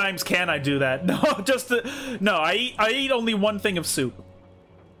many times can I do that? No, no. I eat only one thing of soup.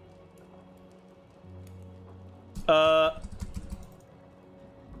 No.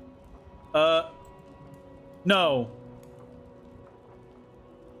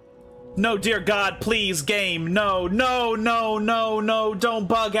 No, dear God, please, game. No, no, no, no, no. Don't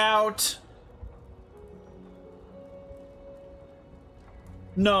bug out.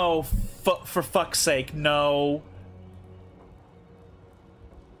 No, for fuck's sake, no.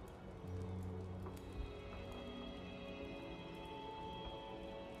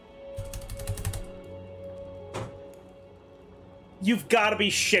 You've got to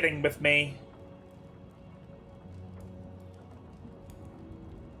be shitting with me.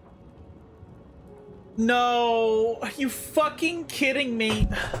 No, are you fucking kidding me?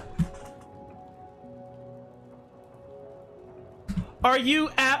 Are you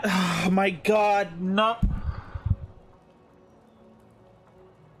at... Oh my god, no.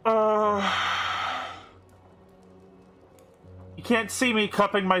 You can't see me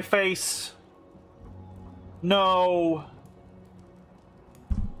cupping my face. No.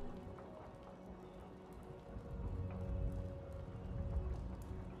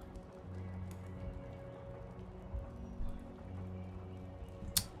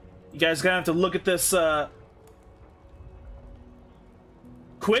 You guys gonna have to look at this,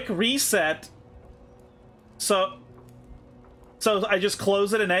 quick reset. So I just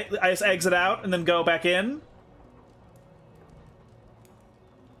close it and I just exit out and then go back in?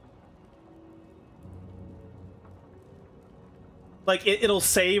 Like, it'll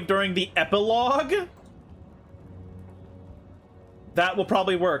save during the epilogue? That will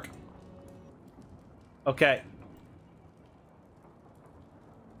probably work. Okay.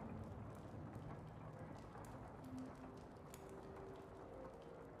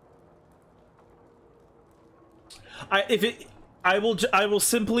 I will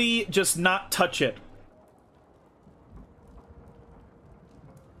simply just not touch it.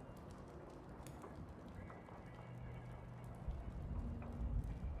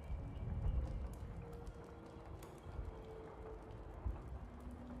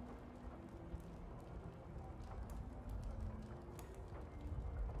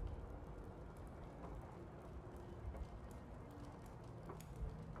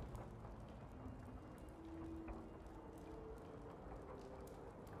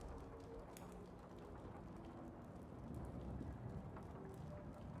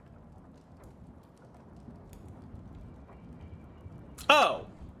 Oh,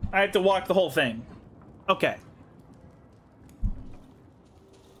 I have to walk the whole thing. Okay.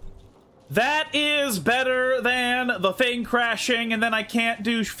 That is better than the thing crashing and then I can't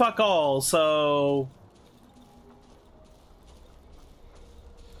do fuck all, so...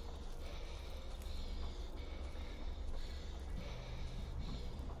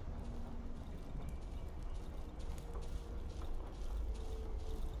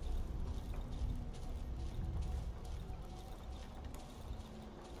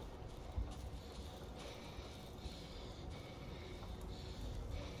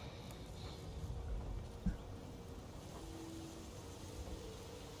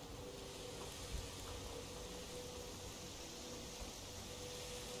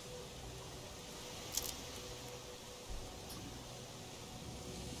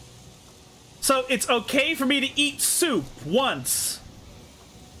 So it's okay for me to eat soup once,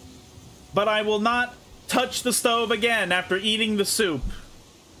 but I will not touch the stove again after eating the soup.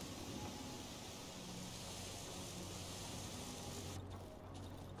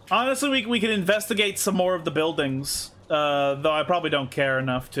 Honestly, we can investigate some more of the buildings, though I probably don't care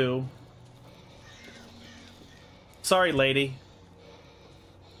enough to. Sorry, lady.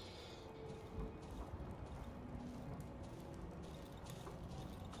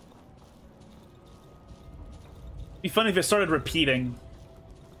 It'd be funny if it started repeating.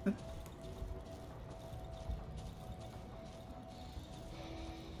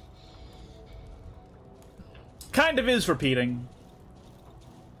 Kind of is repeating.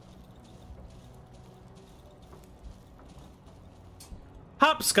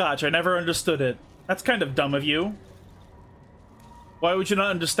 Hopscotch, I never understood it. That's kind of dumb of you. Why would you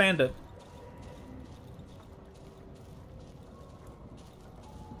not understand it?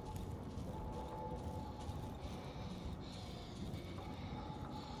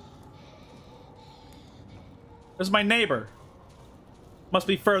 There's my neighbor. Must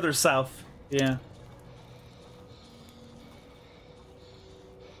be further south. Yeah.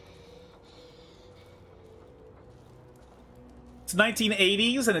 It's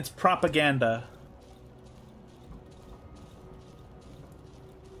 1980s and it's propaganda.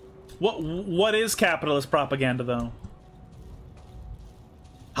 What is capitalist propaganda though?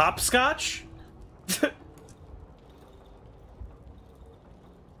 Hopscotch?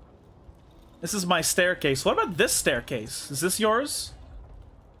 This is my staircase. What about this staircase? Is this yours?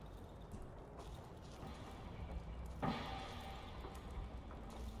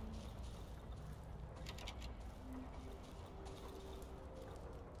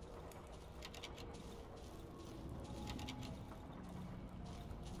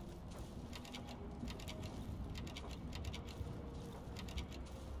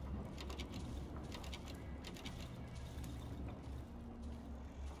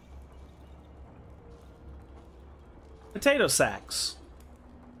 Potato sacks.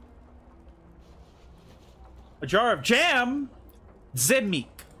 A jar of jam? Zemik.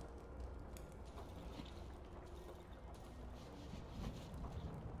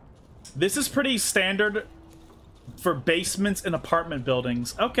 This is pretty standard for basements in apartment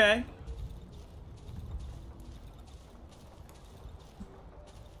buildings. Okay.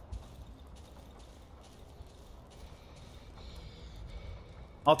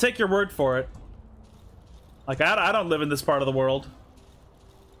 I'll take your word for it. Like, I don't live in this part of the world.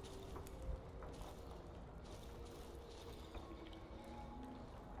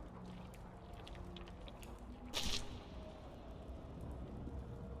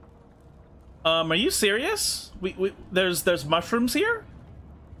 Are you serious? There's mushrooms here?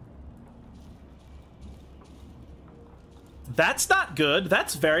 That's not good.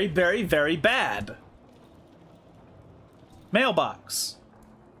 That's very, very, very bad. Mailbox.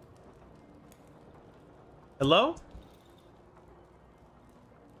 Hello?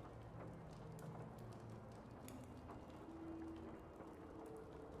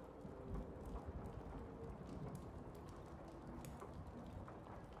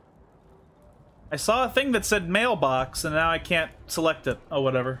 I saw a thing that said mailbox, and now I can't select it. Oh,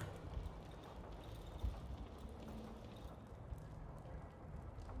 whatever.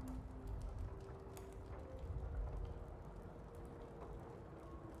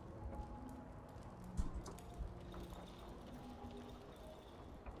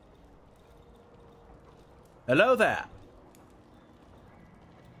 Hello there.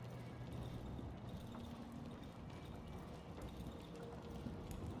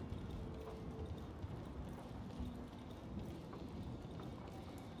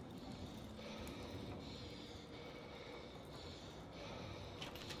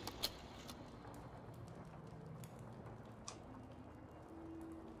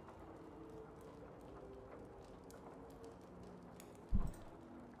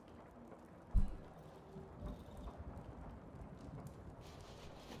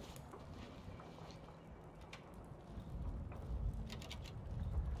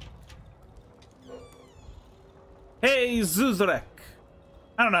 Hey, Zuzurek.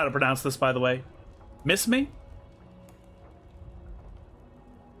 I don't know how to pronounce this, by the way. Miss me?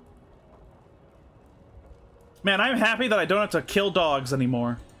 Man, I'm happy that I don't have to kill dogs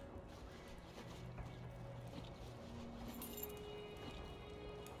anymore.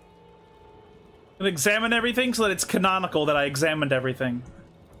 And examine everything so that it's canonical that I examined everything.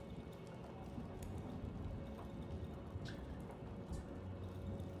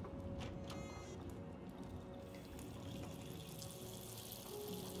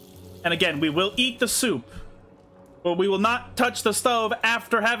 And again, we will eat the soup, but we will not touch the stove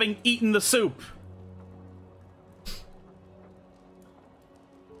after having eaten the soup.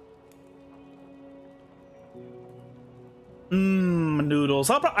 Noodles.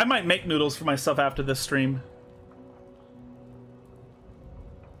 I might make noodles for myself after this stream.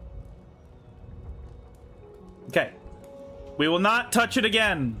 Okay. We will not touch it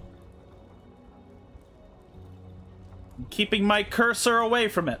again. I'm keeping my cursor away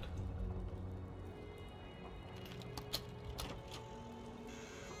from it.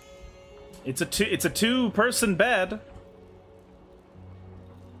 It's a two-person bed.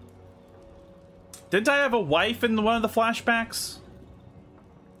 Didn't I have a wife in one of the flashbacks?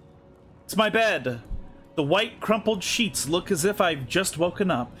 It's my bed. The white crumpled sheets look as if I've just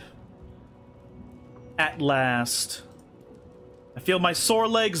woken up. At last. I feel my sore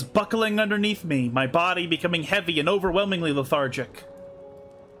legs buckling underneath me, my body becoming heavy and overwhelmingly lethargic.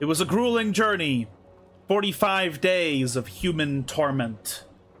 It was a grueling journey. 45 days of human torment.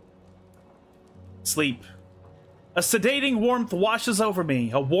 Sleep. A sedating warmth washes over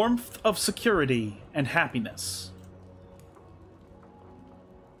me, a warmth of security and happiness.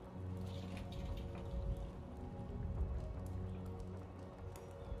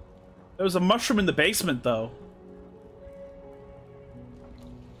 There was a mushroom in the basement, though.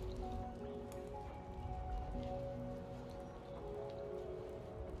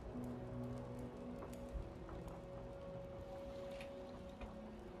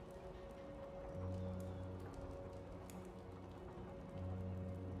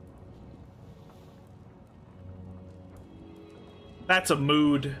 That's a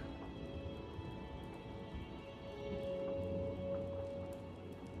mood.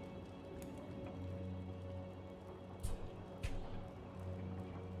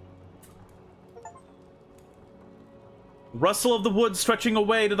 Rustle of the wood stretching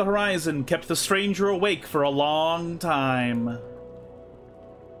away to the horizon kept the stranger awake for a long time.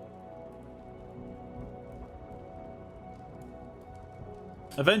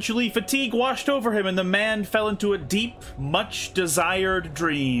 Eventually, fatigue washed over him and the man fell into a deep, much-desired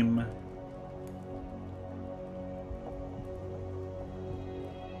dream.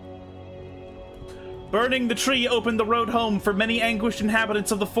 Burning the tree opened the road home for many anguished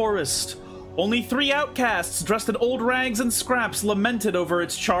inhabitants of the forest. Only 3 outcasts dressed in old rags and scraps lamented over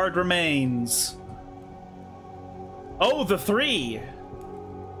its charred remains. Oh, the 3!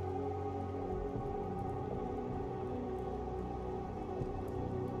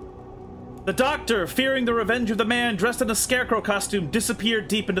 The doctor, fearing the revenge of the man dressed in a scarecrow costume, disappeared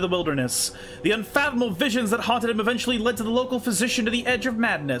deep into the wilderness. The unfathomable visions that haunted him eventually led to the local physician to the edge of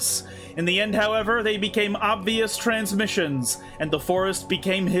madness. In the end, however, they became obvious transmissions, and the forest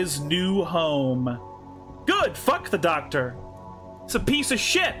became his new home. Good! Fuck the doctor! It's a piece of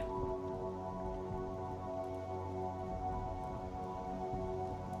shit!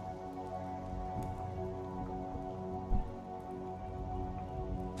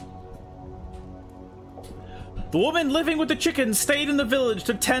 The woman living with the chickens stayed in the village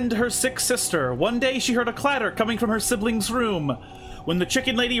to tend her sick sister. One day she heard a clatter coming from her sibling's room. When the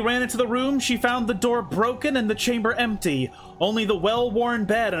chicken lady ran into the room, she found the door broken and the chamber empty. Only the well-worn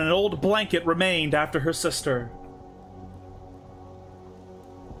bed and an old blanket remained after her sister.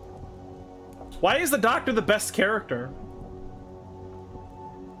 Why is the doctor the best character?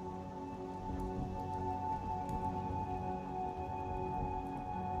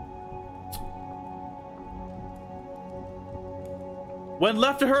 When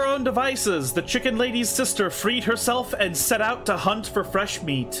left to her own devices, the chicken lady's sister freed herself and set out to hunt for fresh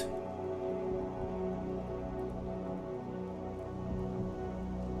meat.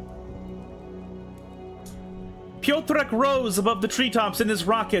 Piotrek rose above the treetops in his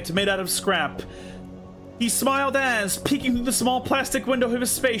rocket made out of scrap. He smiled as, peeking through the small plastic window of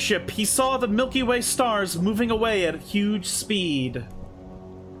his spaceship, he saw the Milky Way stars moving away at huge speed.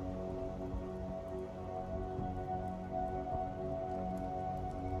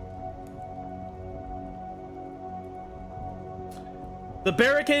 The The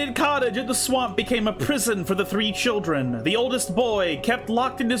barricaded cottage at the swamp became a prison for the 3 children. The oldest boy, kept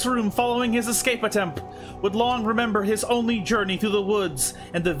locked in his room following his escape attempt, would long remember his only journey through the woods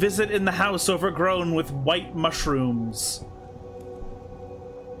and the visit in the house overgrown with white mushrooms.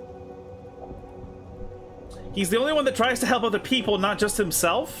 He's the only one that tries to help other people, not just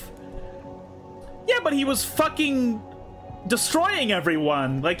himself? Yeah, but he was fucking destroying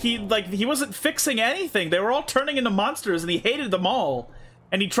everyone. Like he wasn't fixing anything. They were all turning into monsters and he hated them all.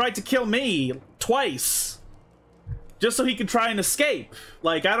 And he tried to kill me twice. Just so he could try and escape.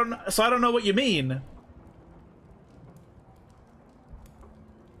 Like, I don't know what you mean.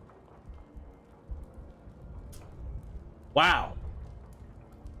 Wow.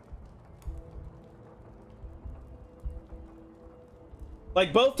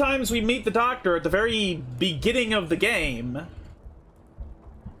 Like, both times we meet the doctor at the very beginning of the game,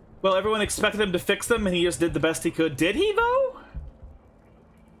 well, everyone expected him to fix them, and he just did the best he could. Did he, though?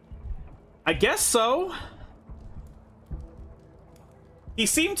 I guess so. He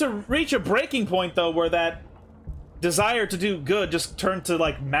seemed to reach a breaking point, though, where that desire to do good just turned to,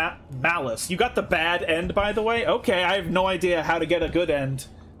 like, malice. You got the bad end, by the way? Okay, I have no idea how to get a good end.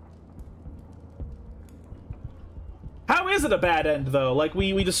 How is it a bad end, though? Like,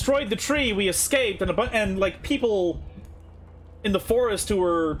 we destroyed the tree, we escaped, and like, people in the forest who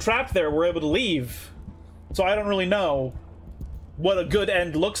were trapped there were able to leave. So I don't really know what a good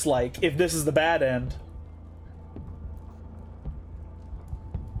end looks like, if this is the bad end.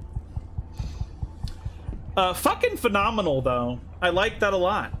 Fucking phenomenal, though. I like that a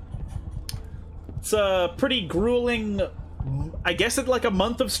lot. It's a pretty grueling, I guess it's like a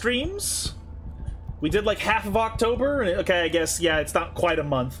month of streams? We did like half of October. Okay, I guess, yeah, it's not quite a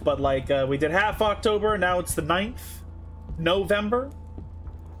month, but like, we did half October, now it's the 9th, November.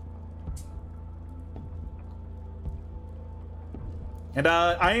 And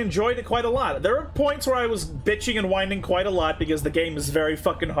I enjoyed it quite a lot. There were points where I was bitching and whining quite a lot because the game is very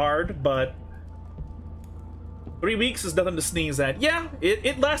fucking hard, but 3 weeks is nothing to sneeze at. Yeah,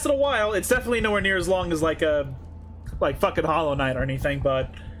 it lasted a while. It's definitely nowhere near as long as like fucking Hollow Knight or anything,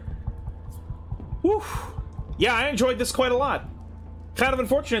 but whew. Yeah, I enjoyed this quite a lot. Kind of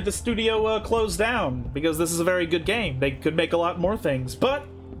unfortunate the studio closed down, because this is a very good game. They could make a lot more things, but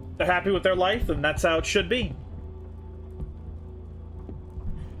they're happy with their life, and that's how it should be.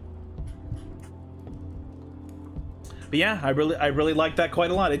 But yeah, I really like that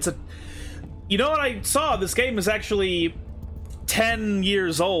quite a lot. It's a... You know what I saw? This game is actually 10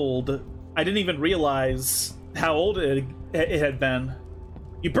 years old. I didn't even realize how old it had been.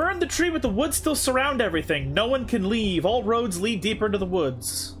 You burned the tree, but the woods still surround everything. No one can leave. All roads lead deeper into the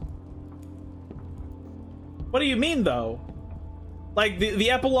woods. What do you mean, though? Like,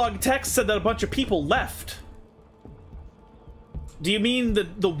 the epilogue text said that a bunch of people left. Do you mean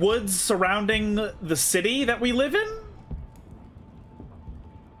the woods surrounding the city that we live in?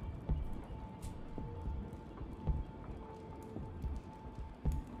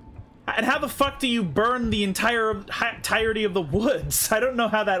 And how the fuck do you burn the entirety of the woods? I don't know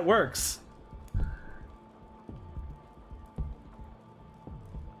how that works.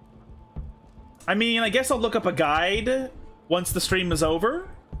 I mean, I guess I'll look up a guide once the stream is over.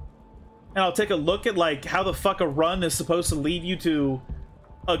 And I'll take a look at, like, how the fuck a run is supposed to lead you to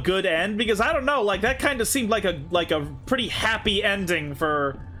a good end. Because I don't know, like, that kind of seemed like a pretty happy ending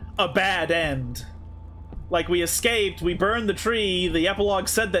for a bad end. Like, we escaped, we burned the tree, the epilogue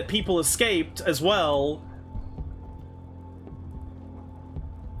said that people escaped as well.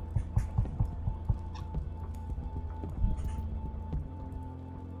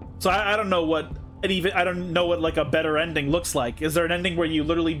 So I don't know what I don't know what, like, a better ending looks like. Is there an ending where you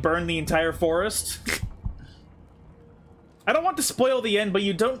literally burn the entire forest? I don't want to spoil the end,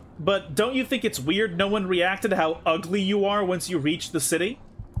 but don't you think it's weird no one reacted to how ugly you are once you reach the city?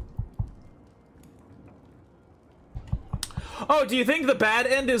 Oh, do you think the bad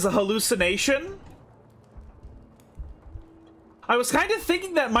end is a hallucination? I was kind of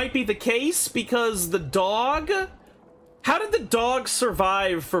thinking that might be the case because the dog... How did the dog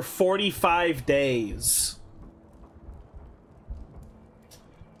survive for 45 days?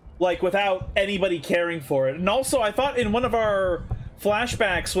 Like, without anybody caring for it. And also, I thought in one of our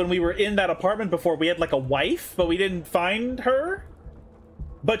flashbacks when we were in that apartment before, we had, like, a wife, but we didn't find her.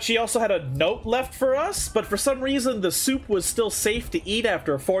 But she also had a note left for us, but for some reason the soup was still safe to eat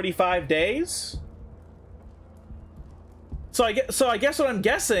after 45 days. So I guess what I'm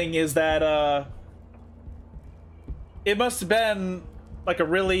guessing is that, it must have been like a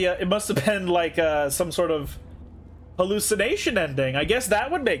really, it must have been like some sort of hallucination ending. I guess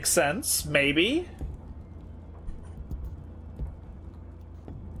that would make sense, maybe.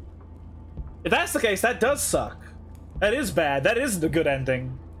 If that's the case, that does suck. That is bad. That isn't a good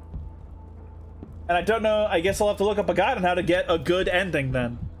ending. And I don't know, I guess I'll have to look up a guide on how to get a good ending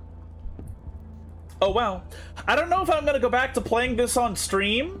then. Oh, well. I don't know if I'm gonna go back to playing this on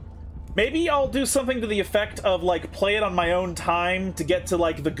stream. Maybe I'll do something to the effect of, like, play it on my own time to get to,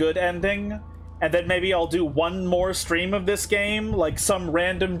 like, the good ending. And then maybe I'll do one more stream of this game, like, some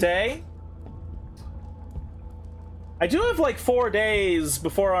random day. I do have, like, 4 days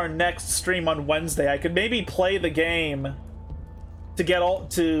before our next stream on Wednesday. I could maybe play the game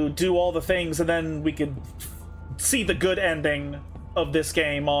to do all the things, and then we could see the good ending of this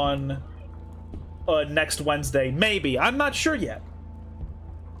game on next Wednesday. Maybe. I'm not sure yet.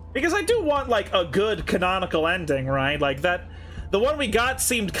 Because I do want, like, a good canonical ending, right? Like, that... The one we got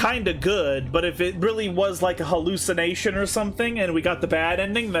seemed kinda good, but if it really was, like, a hallucination or something, and we got the bad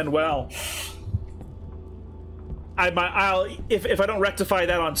ending, then, well... If I don't rectify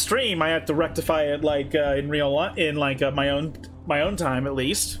that on stream, I have to rectify it, like, in real life, in, like, my own time, at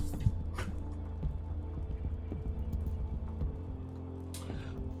least.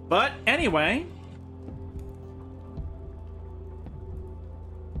 But, anyway...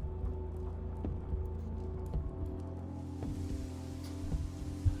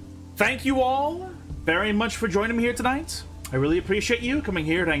 Thank you all very much for joining me here tonight. I really appreciate you coming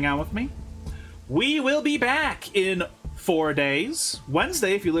here to hang out with me. We will be back in 4 days.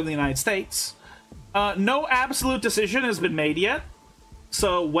 Wednesday, if you live in the United States. No absolute decision has been made yet.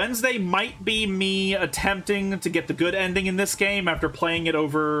 So Wednesday might be me attempting to get the good ending in this game after playing it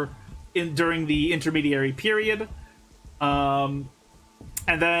over during the intermediary period.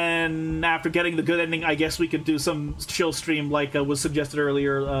 And then after getting the good ending, I guess we could do some chill stream like was suggested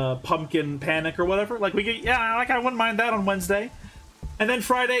earlier, Pumpkin Panic or whatever. Like we could, yeah, like I wouldn't mind that on Wednesday. And then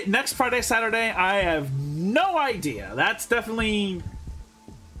next Friday, Saturday, I have no idea. That's definitely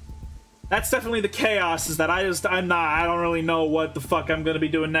the chaos, is that I don't really know what the fuck I'm gonna be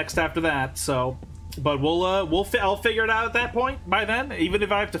doing next after that. So, but I'll figure it out at that point by then, even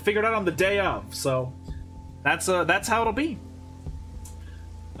if I have to figure it out on the day of. So that's how it'll be.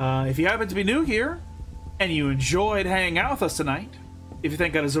 If you happen to be new here, and you enjoyed hanging out with us tonight, if you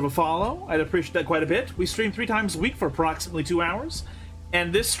think I deserve a follow, I'd appreciate that quite a bit. We stream 3 times a week for approximately 2 hours,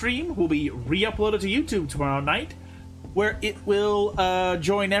 and this stream will be re-uploaded to YouTube tomorrow night, where it will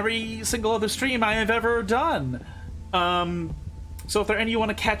join every single other stream I have ever done. So if there are any you want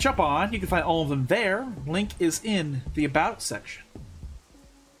to catch up on, you can find all of them there. Link is in the About section.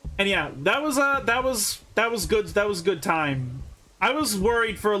 And yeah, that was good. That was a good time. I was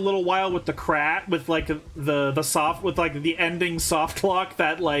worried for a little while with the ending soft lock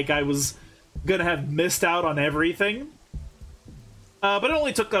that like I was gonna have missed out on everything. But it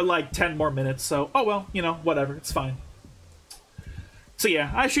only took like 10 more minutes, so oh well, you know, whatever, it's fine. So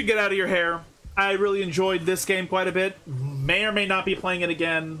yeah, I should get out of your hair. I really enjoyed this game quite a bit. May or may not be playing it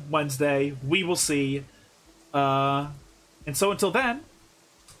again Wednesday. We will see. And so until then,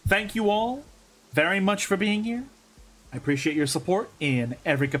 thank you all very much for being here. I appreciate your support in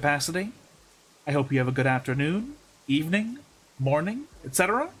every capacity. I hope you have a good afternoon, evening, morning,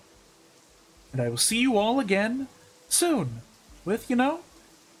 etc. And I will see you all again soon with, you know,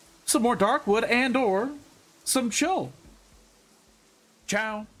 some more Darkwood and or some chill.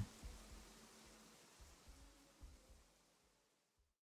 Ciao.